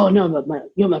 oh no, but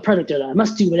you're my product owner, I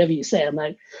must do whatever you say. I'm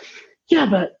like, yeah,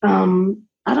 but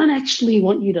I don't actually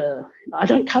want you to, I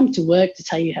don't come to work to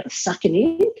tell you how to suck an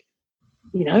egg.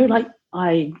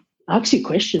 I ask you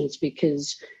questions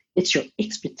because it's your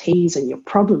expertise and your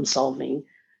problem solving.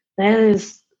 That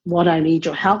is what I need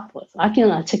your help with. I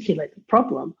can articulate the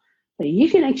problem, but you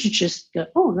can actually just go,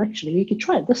 actually, you can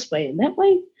try it this way and that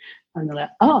way. And they're like,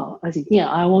 I said,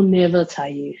 I will never tell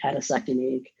you how to suck an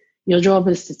egg. Your job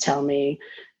is to tell me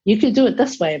you could do it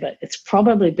this way, but it's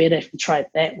probably better if you try it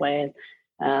that way.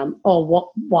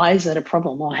 Why is that a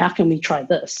problem? Or how can we try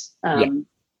this?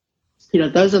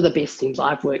 Those are the best teams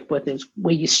I've worked with, is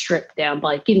where you strip down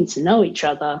by getting to know each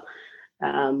other,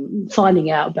 finding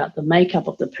out about the makeup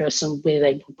of the person, where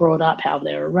they were brought up, how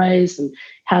they were raised, and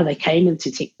how they came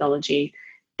into technology.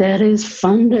 That is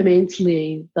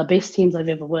fundamentally the best teams I've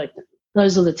ever worked with.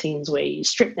 Those are the teams where you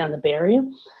strip down the barrier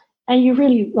and you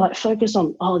really focus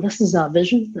on, this is our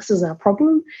vision, this is our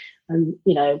problem, and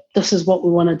this is what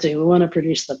we want to do. We want to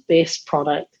produce the best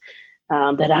product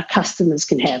that our customers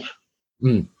can have.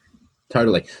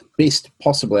 Totally. Best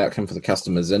possible outcome for the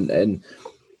customers. And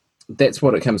that's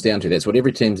what it comes down to. That's what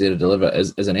every team's there to deliver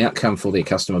is an outcome for their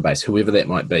customer base, whoever that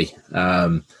might be,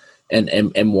 and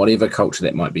whatever culture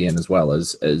that might be in as well.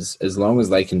 Is as long as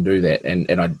they can do that,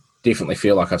 and I definitely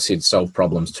feel like I've said solve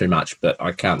problems too much, but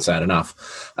I can't say it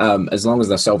enough. As long as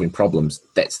they're solving problems,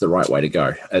 that's the right way to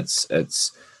go.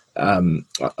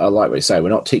 I like what you say. We're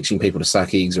not teaching people to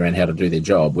suck eggs around how to do their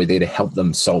job. We're there to help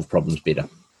them solve problems better.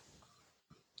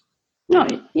 No,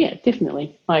 yeah,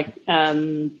 definitely.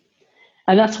 And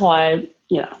that's why,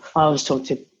 I always talk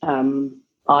to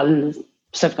islanders,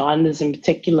 Pacific Islanders in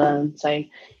particular, and say,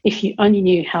 if you only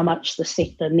knew how much the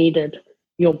sector needed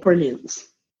your brilliance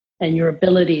and your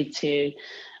ability to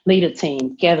lead a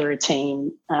team, gather a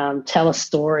team, tell a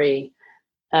story,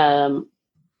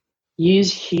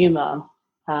 use humour,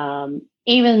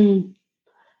 even,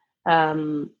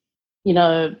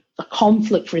 the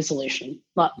conflict resolution.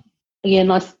 Like,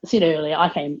 again, I said earlier,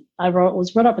 I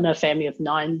was brought up in a family of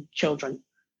 9 children,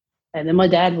 and then my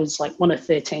dad was like one of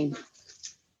 13.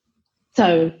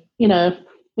 So,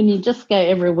 when you just go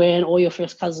everywhere and all your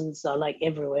first cousins are like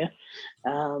everywhere,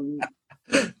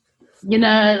 you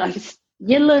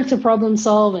learn to problem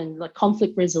solve, and like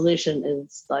conflict resolution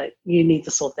is like, you need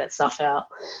to sort that stuff out.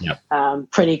 Yep.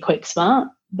 Pretty quick, smart.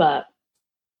 But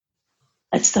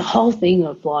it's the whole thing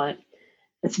of like,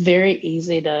 it's very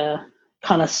easy to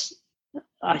kind of,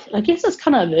 I guess it's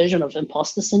kind of a version of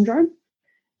imposter syndrome.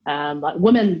 Like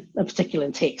women, in particular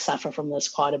in tech, suffer from this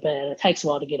quite a bit. It takes a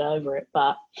while to get over it,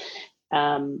 but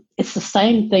it's the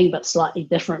same thing but slightly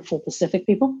different for Pacific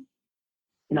people.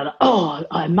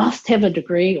 I must have a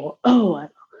degree, or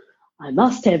I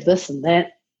must have this and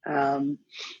that. And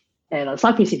it's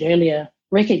like we said earlier,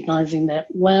 recognizing that,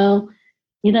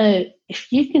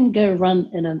 if you can go run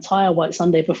an entire White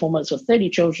Sunday performance with 30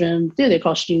 children, do their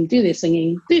costume, do their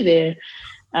singing, do their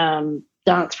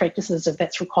dance practices if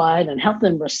that's required, and help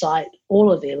them recite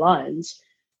all of their lines,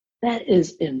 that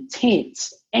is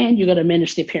intense. And you've got to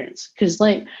manage their parents, because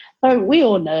we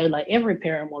all know, like, every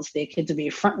parent wants their kid to be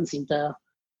front and center,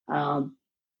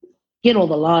 get all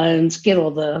the lines, get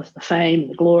all the fame,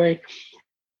 the glory.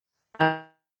 And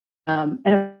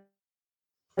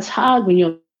it's hard when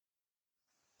you're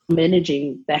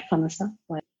managing that kind of stuff.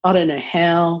 Like, I don't know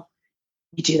how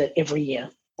you do that every year,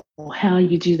 or how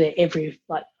you do that every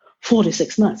 4 to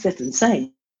 6 months. That's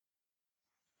insane.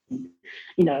 When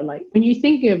you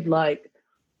think of like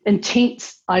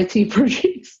intense IT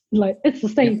projects, like, it's the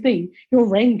same thing. You're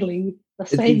wrangling the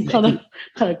same kind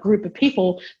of group of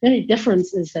people. The only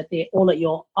difference is that they're all at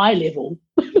your eye level.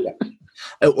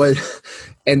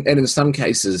 And in some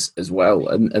cases as well,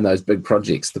 in those big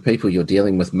projects, the people you're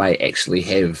dealing with may actually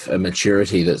have a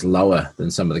maturity that's lower than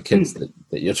some of the kids that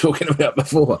you're talking about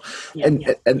before. And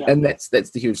that's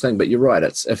the huge thing. But you're right.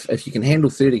 It's if you can handle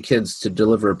 30 kids to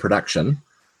deliver a production,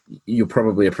 you're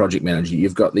probably a project manager.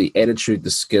 You've got the attitude,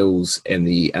 the skills, and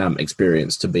the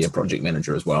experience to be a project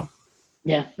manager as well.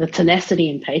 Yeah, the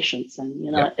tenacity and patience. And,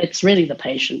 it's really the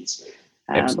patience.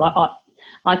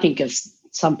 I think of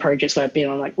some projects where I've been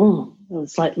on, like,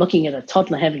 it's like looking at a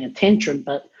toddler having a tantrum,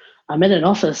 but I'm in an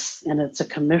office and it's a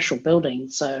commercial building.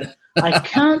 So I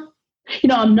can't,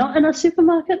 I'm not in a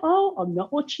supermarket aisle. I'm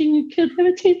not watching a kid have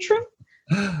a tantrum.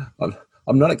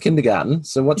 I'm not at kindergarten.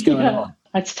 So what's going on?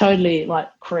 That's totally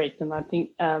correct. And I think,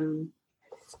 I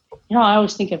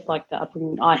always think of like the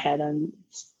upbringing I had, and,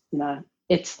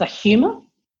 it's the humor.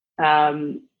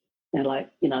 Said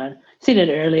it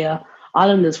earlier,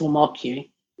 islanders will mock you.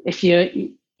 If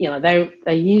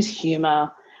they use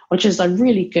humor, which is a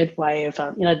really good way of,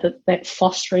 that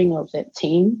fostering of that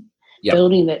team,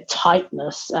 building that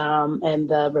tightness, and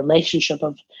the relationship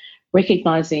of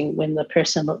recognizing when the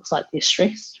person looks like they're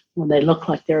stressed, when they look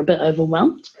like they're a bit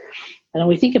overwhelmed. And when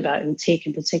we think about in tech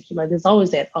in particular, there's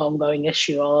always that ongoing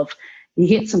issue of you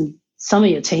get some of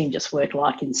your team just work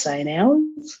like insane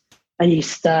hours, and you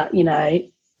start,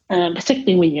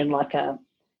 particularly when you're in like a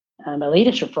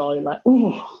leadership role, you're like,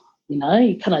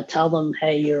 you kind of tell them,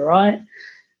 hey, you're right,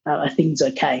 things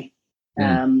okay.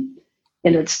 And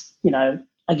it's,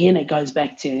 again, it goes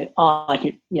back to,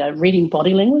 reading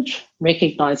body language,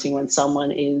 recognizing when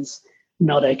someone is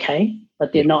not okay,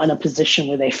 but they're not in a position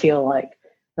where they feel like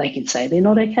they can say they're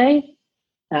not okay.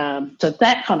 So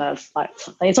that kind of,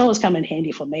 it's always come in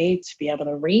handy for me to be able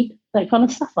to read that kind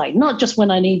of stuff, not just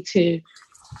when I need to,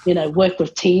 work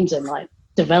with teams and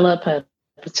develop a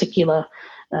particular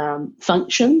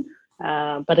function,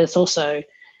 but it's also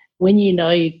when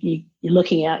you're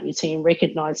looking at your team,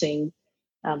 recognizing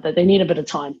that they need a bit of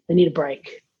time, they need a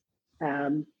break.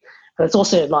 But it's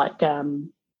also one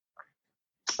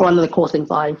of the core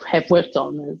things I have worked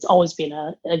on. It's always been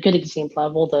a good example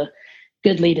of all the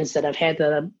good leaders that I've had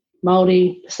that are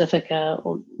Māori, Pacifica,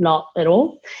 or not at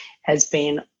all, has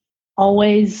been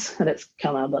always, and it's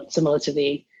kind of but similar to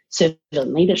the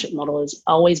servant leadership model, is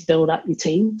always build up your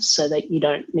team so that you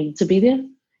don't need to be there.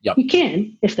 Yep. You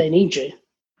can if they need you,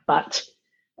 but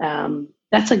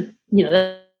that's a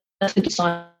good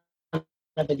sign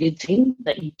of a good team,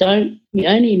 that you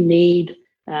only need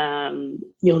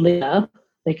your leader,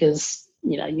 because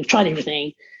you've tried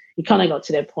everything. You kind of got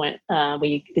to that point where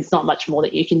it's not much more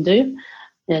that you can do.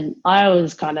 And I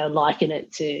always kind of liken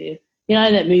it to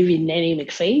that movie Nanny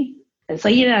McPhee. And so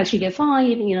she goes, you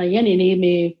only need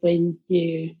me when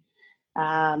you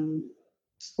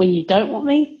don't want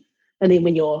me, and then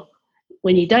when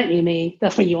you don't need me,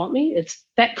 that's when you want me. It's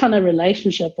that kind of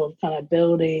relationship of kind of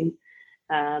building.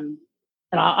 And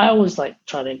I always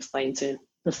try to explain to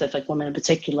Pacific women in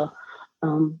particular,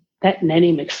 that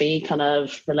Nanny McPhee kind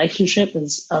of relationship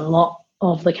is a lot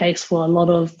of the case for a lot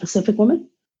of Pacific women.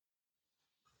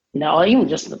 Even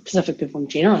just the Pacific people in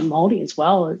general, and Māori as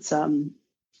well. It's a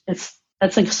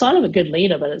sign of a good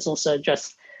leader, but it's also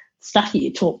just stuff that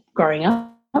you taught growing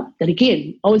up. That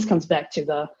again always comes back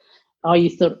to you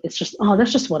thought it's just,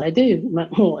 that's just what I do. I'm like,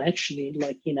 actually,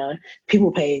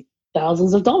 people pay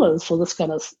thousands of dollars for this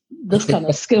kind of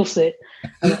skill set.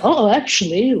 And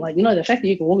actually, the fact that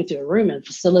you can walk into a room and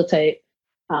facilitate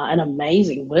an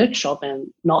amazing workshop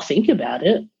and not think about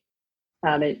it,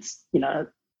 it's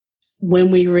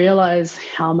when we realize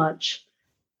how much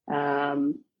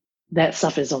that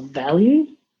stuff is of value,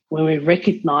 when we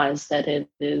recognize that it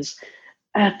is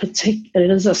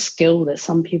a skill that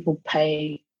some people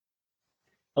pay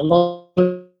a lot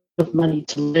of money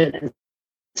to learn and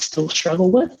still struggle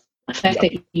with. The fact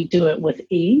that you do it with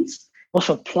ease, with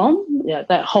aplomb,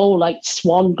 that whole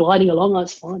swan gliding along,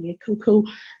 it's fine, cool.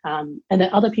 And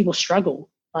that other people struggle.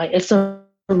 It's a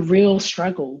real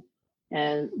struggle.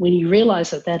 And when you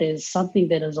realize that is something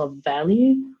that is of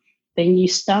value, then you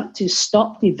start to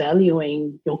stop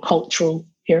devaluing your cultural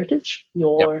heritage,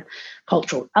 your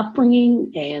cultural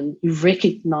upbringing, and you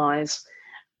recognize,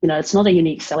 it's not a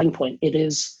unique selling point. It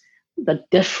is the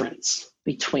difference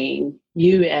between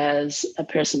you as a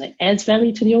person that adds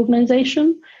value to the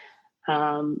organization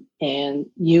and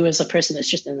you as a person that's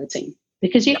just in the team.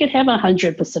 Because you could have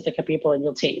 100 Pacifica people in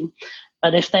your team,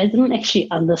 but if they didn't actually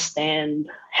understand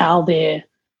how their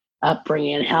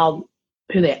upbringing and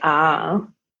who they are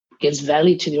gives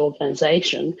value to the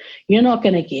organization, you're not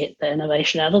going to get the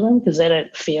innovation out of them, because they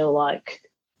don't feel like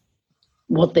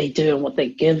what they do and what they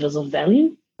give is of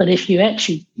value. But if you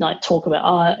actually talk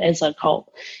about, as a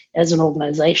cult, as an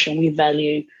organization, we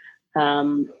value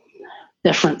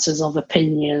differences of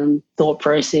opinion, thought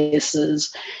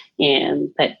processes,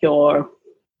 and that your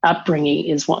upbringing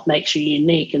is what makes you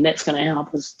unique, and that's going to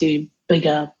help us do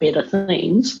bigger, better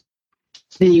things,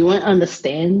 then you won't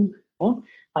understand.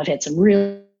 I've had some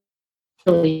really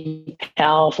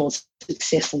powerful,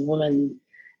 successful women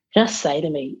just say to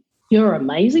me, "You're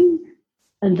amazing."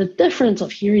 And the difference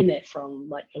of hearing that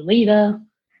from your leader,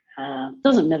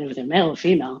 doesn't matter if they're male or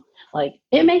female,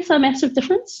 it makes a massive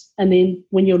difference. And then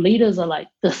when your leaders are like,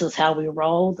 this is how we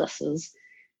roll, this is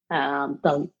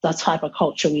the type of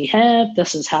culture we have,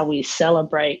 this is how we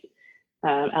celebrate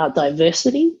our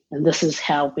diversity, and this is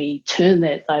how we turn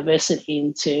that diversity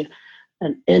into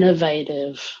an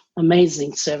innovative,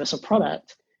 amazing service or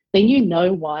product, then you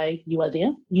know why you are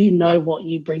there. You know what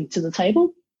you bring to the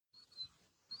table.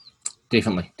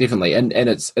 Definitely. And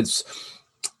it's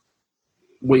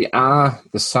we are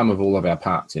the sum of all of our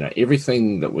parts.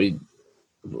 Everything that we,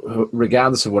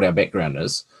 regardless of what our background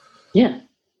is,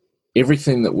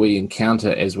 everything that we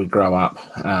encounter as we grow up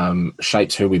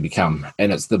shapes who we become.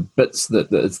 And it's the bits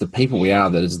it's the people we are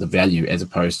that is the value, as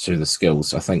opposed to the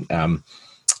skills. I think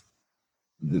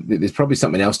there's probably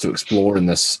something else to explore in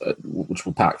this, which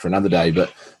we'll park for another day.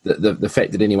 But the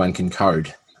fact that anyone can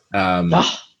code. There's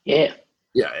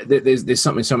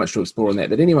something so much to explore in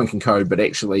that anyone can code, but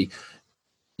actually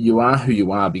you are who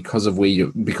you are because of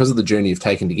because of the journey you've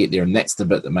taken to get there, and that's the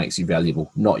bit that makes you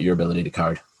valuable, not your ability to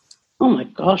code. Oh my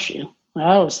gosh, I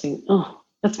always think,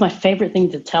 that's my favorite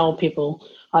thing to tell people,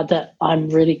 that I'm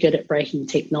really good at breaking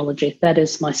technology. That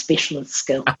is my specialist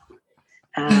skill.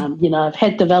 I've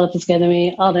had developers go to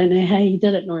me, I don't know how you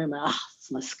did it, Norima.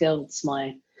 It's my skill. It's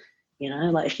my,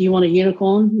 if you want a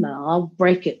unicorn, no, I'll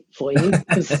break it for you,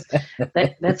 because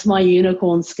that's my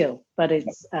unicorn skill. But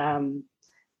it's, when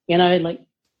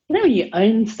you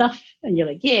own stuff and you're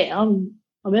like, I'm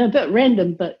a bit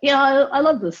random, but I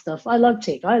love this stuff. I love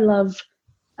tech. I love,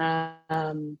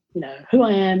 who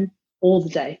I am all the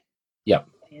day. Yep.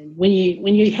 And when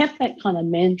you have that kind of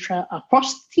mantra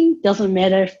across the team, doesn't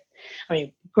matter.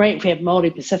 great if we have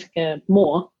Māori Pacifica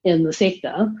more in the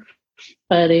sector,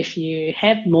 but if you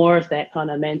have more of that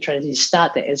kind of mantra, you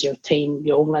start that as your team,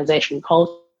 your organisation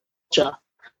culture,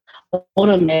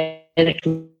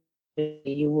 automatically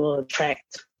you will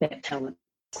attract that talent.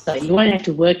 So you won't have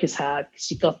to work as hard because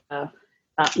you've got,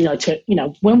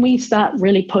 when we start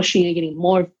really pushing and getting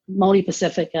more Māori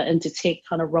Pacifica into tech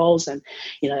kind of roles and,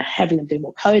 having them do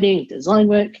more coding, design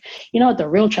work, what the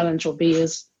real challenge will be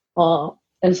is,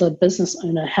 as a business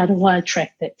owner, how do I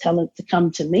attract that talent to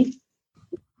come to me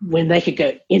when they could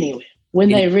go anywhere? When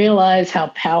they realize how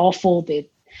powerful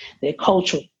their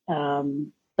cultural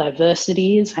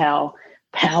diversity is, how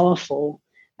powerful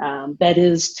that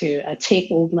is to a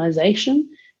tech organization.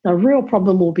 The real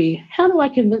problem will be, how do I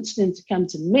convince them to come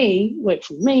to me, work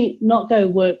for me, not go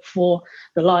work for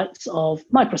the likes of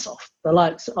Microsoft, the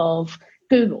likes of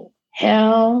Google?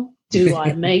 How do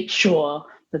I make sure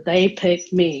that they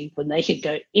pick me when they could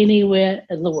go anywhere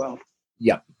in the world?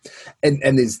 Yeah.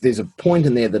 And there's a point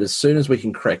in there that as soon as we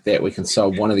can crack that, we can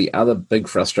solve one of the other big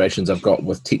frustrations I've got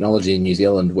with technology in New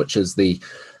Zealand, which is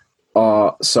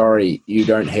sorry, you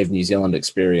don't have New Zealand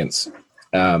experience.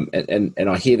 And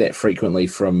I hear that frequently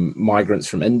from migrants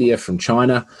from India, from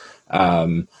China.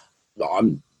 I'm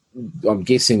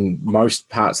guessing most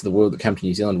parts of the world that come to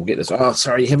New Zealand will get this,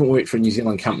 sorry, you haven't worked for a New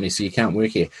Zealand company, so you can't work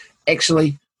here.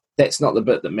 Actually, that's not the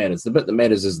bit that matters. The bit that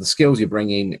matters is the skills you bring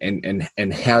in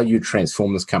and how you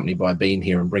transform this company by being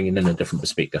here and bringing in a different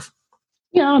perspective.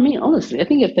 Yeah, I mean, honestly, I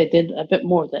think if they did a bit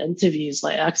more of the interviews,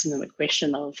 like asking them a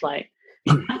question of like,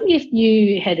 I think if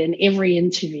you had in every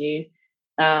interview,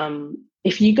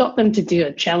 if you got them to do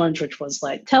a challenge, which was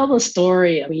like, tell the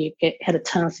story, you had a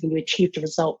task and you achieved a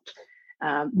result.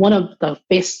 One of the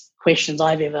best questions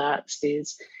I've ever asked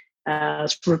is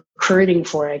recruiting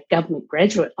for a government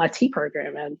graduate IT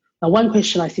program. And the one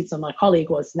question I said to my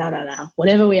colleague was, no.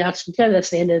 Whatever we ask, we go to the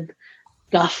standard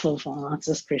guff of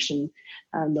answer this question.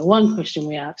 And the one question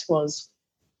we asked was,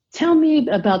 tell me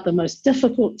about the most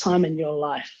difficult time in your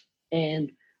life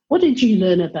and what did you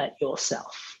learn about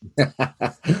yourself?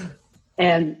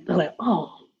 And they're like,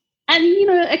 and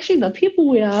actually the people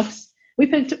we asked, we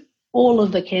picked all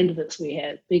of the candidates we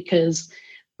had because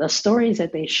the stories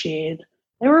that they shared,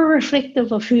 they were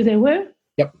reflective of who they were.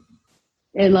 Yep.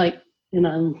 And my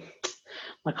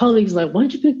colleagues were like, why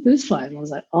did you pick this one? And I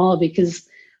was like, because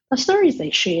the stories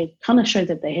they shared kind of showed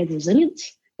that they had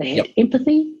resilience, they had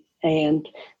empathy, and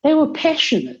they were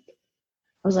passionate.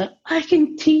 I was like, I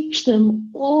can teach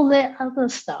them all that other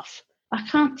stuff. I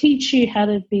can't teach you how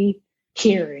to be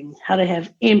caring, how to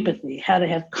have empathy, how to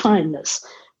have kindness,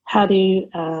 how to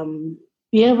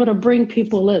be able to bring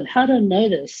people in, how to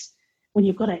notice when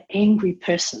you've got an angry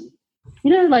person.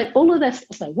 All of that stuff. I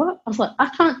was like, what? I was like, I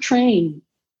can't train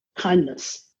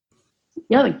kindness.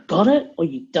 You either got it or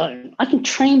you don't. I can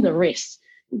train the rest,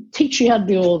 teach you how to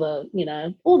do all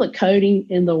the coding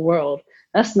in the world.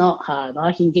 That's not hard.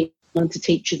 I can get one to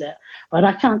teach you that, but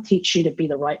I can't teach you to be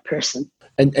the right person.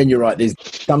 And you're right. There's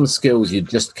some skills you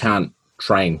just can't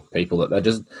train people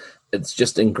that it's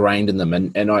just ingrained in them.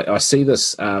 And I see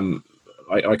this.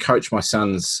 I coach my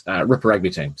son's Ripper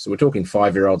rugby team. So we're talking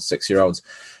 5-year-olds, 6-year-olds.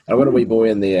 And I've got a wee boy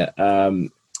in there.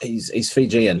 He's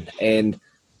Fijian, and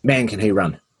man, can he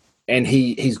run. And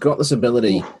he's got this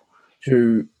ability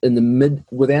to,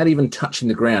 without even touching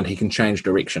the ground, he can change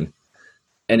direction.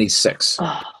 And he's 6.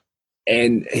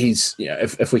 And he's,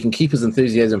 if we can keep his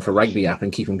enthusiasm for rugby up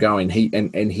and keep him going,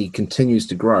 he continues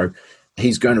to grow,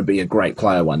 he's going to be a great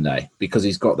player one day because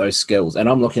he's got those skills. And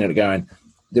I'm looking at it going,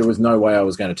 there was no way I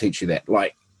was going to teach you that.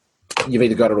 Like, you've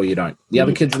either got it or you don't. The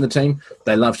other kids in the team,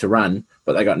 they love to run,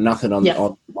 but they got nothing on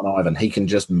Ivan. He can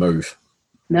just move.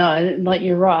 No,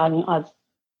 you're right. I mean,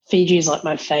 Fiji's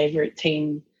my favorite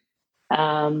team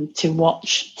to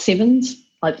watch. Sevens,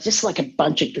 just like a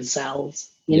bunch of gazelles,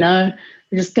 you know,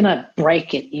 they're just gonna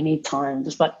break it any time.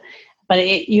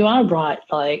 You are right.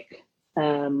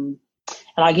 And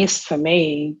I guess for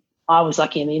me, I was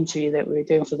lucky in the interview that we were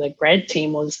doing for the grad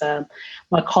team was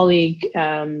my colleague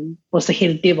was the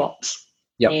head of DevOps.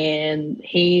 Yep. And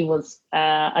he was,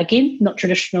 again, not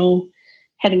traditional,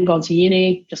 hadn't gone to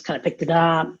uni, just kind of picked it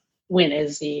up, went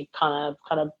as he kind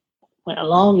of went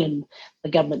along in the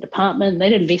government department.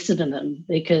 They'd invested in him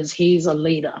because he's a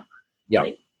leader. Yeah.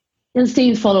 His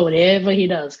teams follow whatever he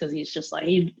does because he's just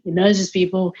he knows his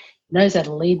people, he knows how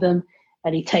to lead them,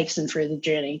 and he takes them through the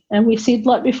journey. And we said,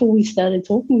 before we started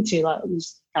talking to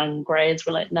these young grads,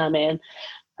 we're like, no, man,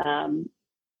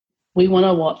 we want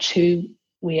to watch who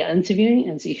we are interviewing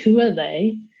and see who are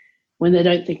they when they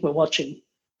don't think we're watching.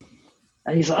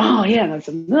 And he's like, oh, yeah. And I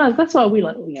said, no, that's why we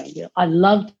I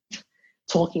loved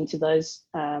talking to those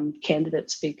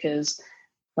candidates because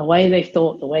the way they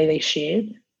thought, the way they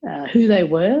shared, who they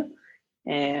were,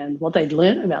 and what they'd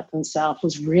learned about themselves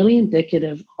was really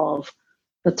indicative of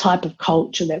the type of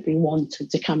culture that we wanted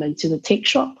to come into the tech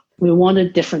shop. We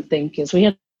wanted different thinkers. We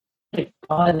had a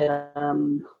guy that,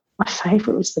 my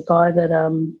favourite was the guy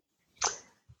that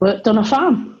worked on a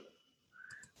farm.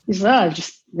 He's like,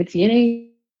 just with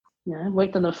uni,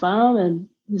 worked on a farm and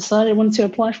decided he wanted to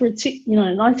apply for an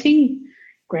IT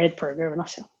grad program. And I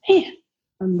said, man.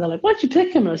 And they're like, why'd you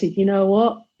pick him? And I said, you know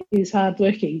what? He's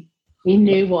hardworking. He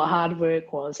knew what hard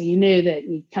work was. He knew that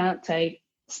you can't take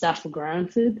stuff for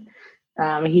granted.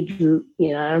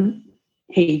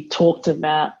 He talked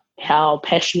about how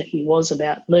passionate he was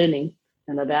about learning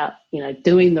and about,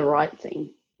 doing the right thing.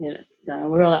 We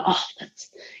were like, oh, that's,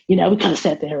 we kind of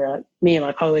sat there, me and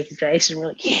my co-worker Jason, we're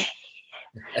like, yeah,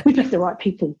 we picked the right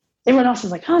people. Everyone else is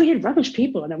like, oh, you're rubbish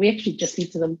people. And we actually just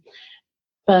said to them,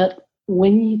 but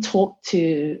when you talk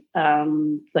to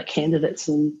the candidates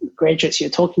and graduates you're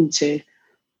talking to,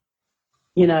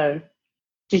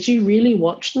 did you really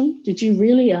watch them? Did you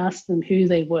really ask them who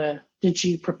they were? Did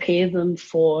you prepare them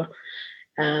for,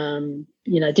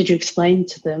 did you explain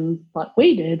to them like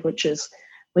we did, which is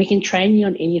we can train you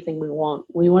on anything we want.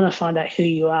 We want to find out who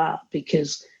you are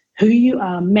because who you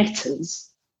are matters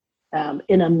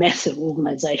in a massive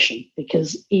organization,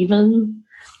 because even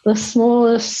the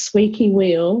smallest squeaky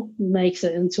wheel makes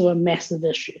it into a massive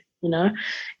issue,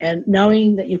 and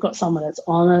knowing that you've got someone that's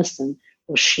honest and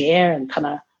will share and kind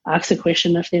of ask a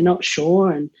question if they're not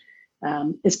sure and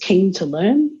is keen to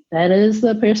learn, that is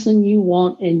the person you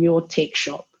want in your tech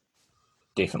shop.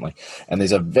 Definitely. And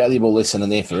there's a valuable lesson in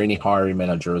there for any hiring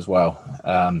manager as well.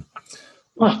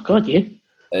 Oh, God,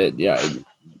 yeah.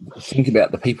 Think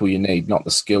about the people you need, not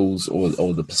the skills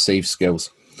or the perceived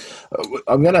skills.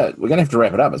 We're gonna have to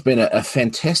wrap it up. It's been a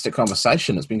fantastic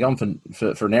conversation. It's been going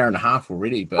for an hour and a half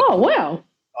already. But oh wow!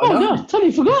 Oh no,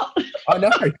 totally forgot. I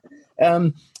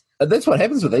know. That's what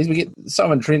happens with these. We get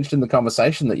so entrenched in the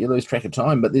conversation that you lose track of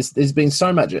time. But there's been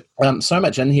so much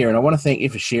in here, and I want to thank you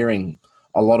for sharing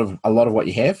a lot of what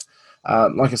you have.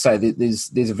 Like I say, there's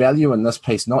value in this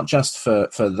piece, not just for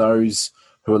those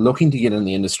who are looking to get in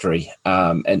the industry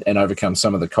and overcome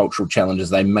some of the cultural challenges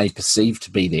they may perceive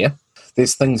to be there.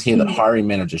 There's things here that hiring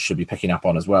managers should be picking up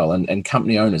on as well, and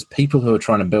company owners, people who are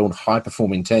trying to build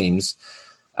high-performing teams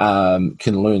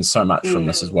can learn so much from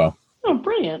this as well. Oh,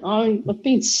 brilliant. I've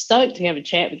been stoked to have a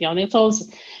chat with you on it.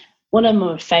 One of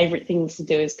my favourite things to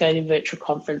do is go to virtual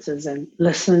conferences and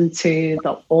listen to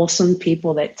the awesome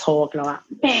people that talk. And I'm like,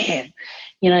 man,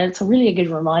 it's a really good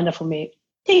reminder for me.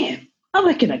 Damn, I'm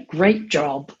making a great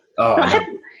job. Oh,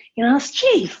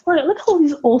 geez, look at all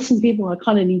these awesome people I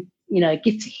kind of need,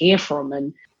 get to hear from,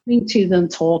 and listening to them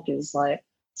talk is like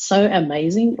so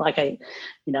amazing. Like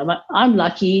I'm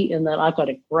lucky in that I've got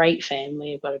a great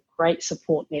family. I've got a great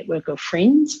support network of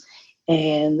friends,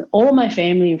 and all my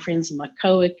family and friends and my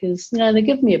coworkers, they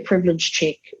give me a privilege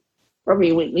check probably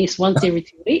at least once every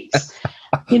 2 weeks.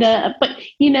 But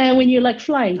when you're like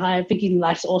flying high, thinking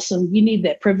life's awesome, you need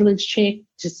that privilege check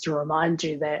just to remind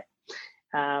you that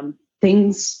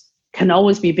things can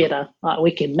always be better. Like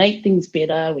we can make things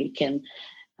better. We can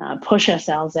push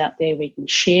ourselves out there. We can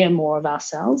share more of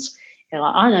ourselves. And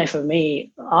I know for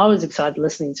me, I was excited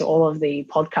listening to all of the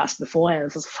podcasts beforehand. I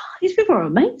was like, these people are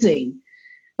amazing.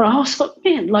 But I was like,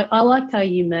 man, I liked how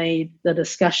you made the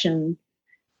discussion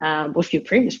with your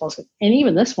previous podcast. And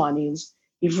even this one is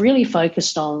you've really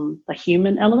focused on the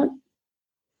human element.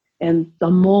 And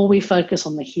the more we focus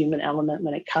on the human element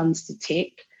when it comes to tech,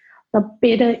 the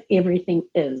better everything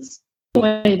is.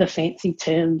 Away the fancy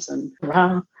terms and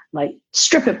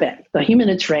strip it back. The human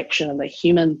interaction and the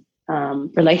human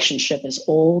relationship is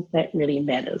all that really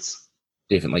matters.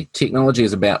 Definitely. Technology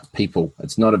is about people.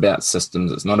 It's not about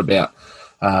systems. It's not about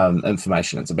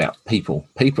information. It's about people.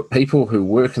 People who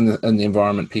work in the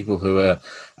environment, people who are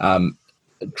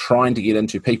trying to get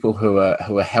into, people who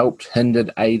are helped,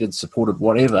 hindered, aided, supported,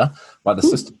 whatever, by the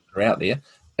systems that are out there.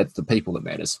 It's the people that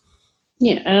matters.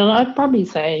 Yeah, and I'd probably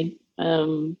say,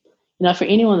 for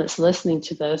anyone that's listening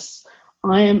to this,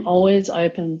 I am always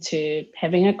open to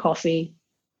having a coffee,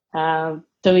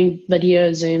 doing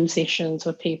video Zoom sessions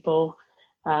with people.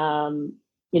 I'm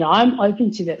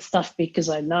open to that stuff because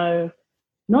I know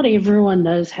not everyone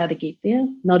knows how to get there.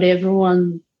 Not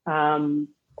everyone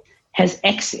has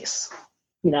access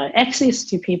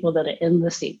to people that are in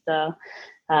the sector,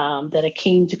 that are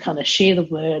keen to kind of share the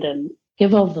word and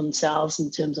give of themselves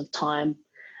in terms of time.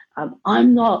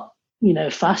 I'm not,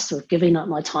 fussed with giving up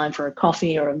my time for a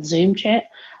coffee or a Zoom chat,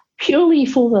 purely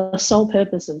for the sole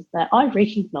purpose of that I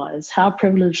recognize how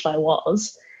privileged I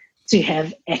was to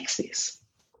have access.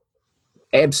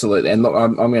 Absolutely. And look,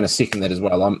 I'm going to second that as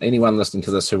well. Anyone listening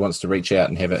to this who wants to reach out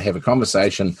and have a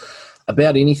conversation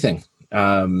about anything,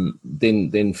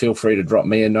 then feel free to drop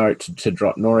me a note, to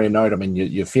drop Nori a note. I mean,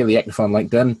 you're fairly active on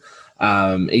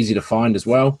LinkedIn, easy to find as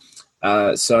well.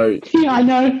 So yeah, I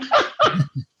know.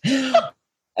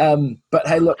 But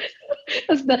hey, look,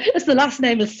 it's the last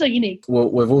name is so unique. Well,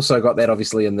 we've also got that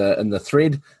obviously in the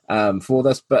thread for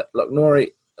this. But look,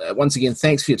 Nori, once again,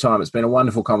 thanks for your time. It's been a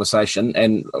wonderful conversation,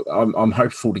 and I'm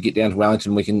hopeful to get down to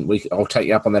Wellington. I'll take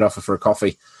you up on that offer for a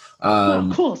coffee.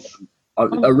 Of course.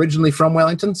 I'm originally from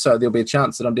Wellington, so there'll be a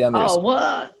chance that I'm down there. Oh,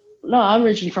 what? No, I'm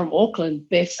originally from Auckland,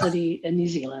 best city in New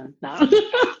Zealand. No.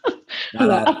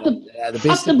 The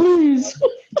best the blues.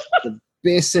 The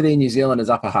best city in New Zealand is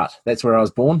Upper Hutt. That's where I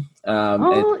was born. Yeah,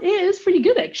 it's pretty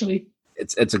good actually.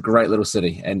 It's a great little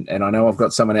city, and I know I've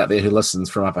got someone out there who listens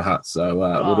from Upper Hutt, so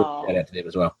we'll do a shout out to them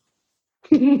as well.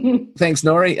 Thanks,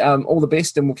 Nori. All the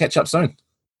best, and we'll catch up soon.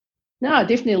 No,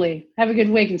 definitely. Have a good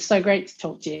week. It's so great to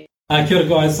talk to you. Kia ora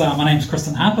guys, my name's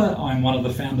Kristen Harper. I'm one of the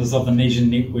founders of the Nesian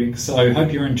Network. So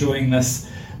hope you're enjoying this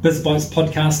BizBytes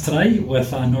podcast today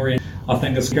with Nori. I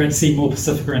think it's great to see more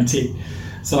Pacifica in tech.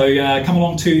 So come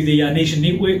along to the Nesian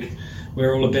Network.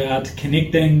 We're all about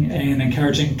connecting and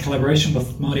encouraging collaboration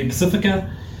with Māori and Pacifica,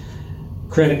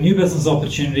 creating new business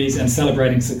opportunities and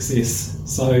celebrating success.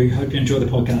 So hope you enjoy the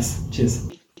podcast. Cheers.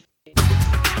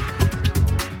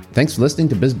 Thanks for listening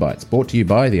to BizBytes, brought to you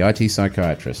by The IT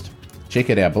Psychiatrist. Check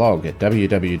out our blog at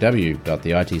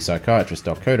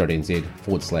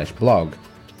www.theitpsychiatrist.co.nz/blog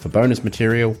for bonus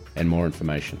material and more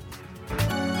information.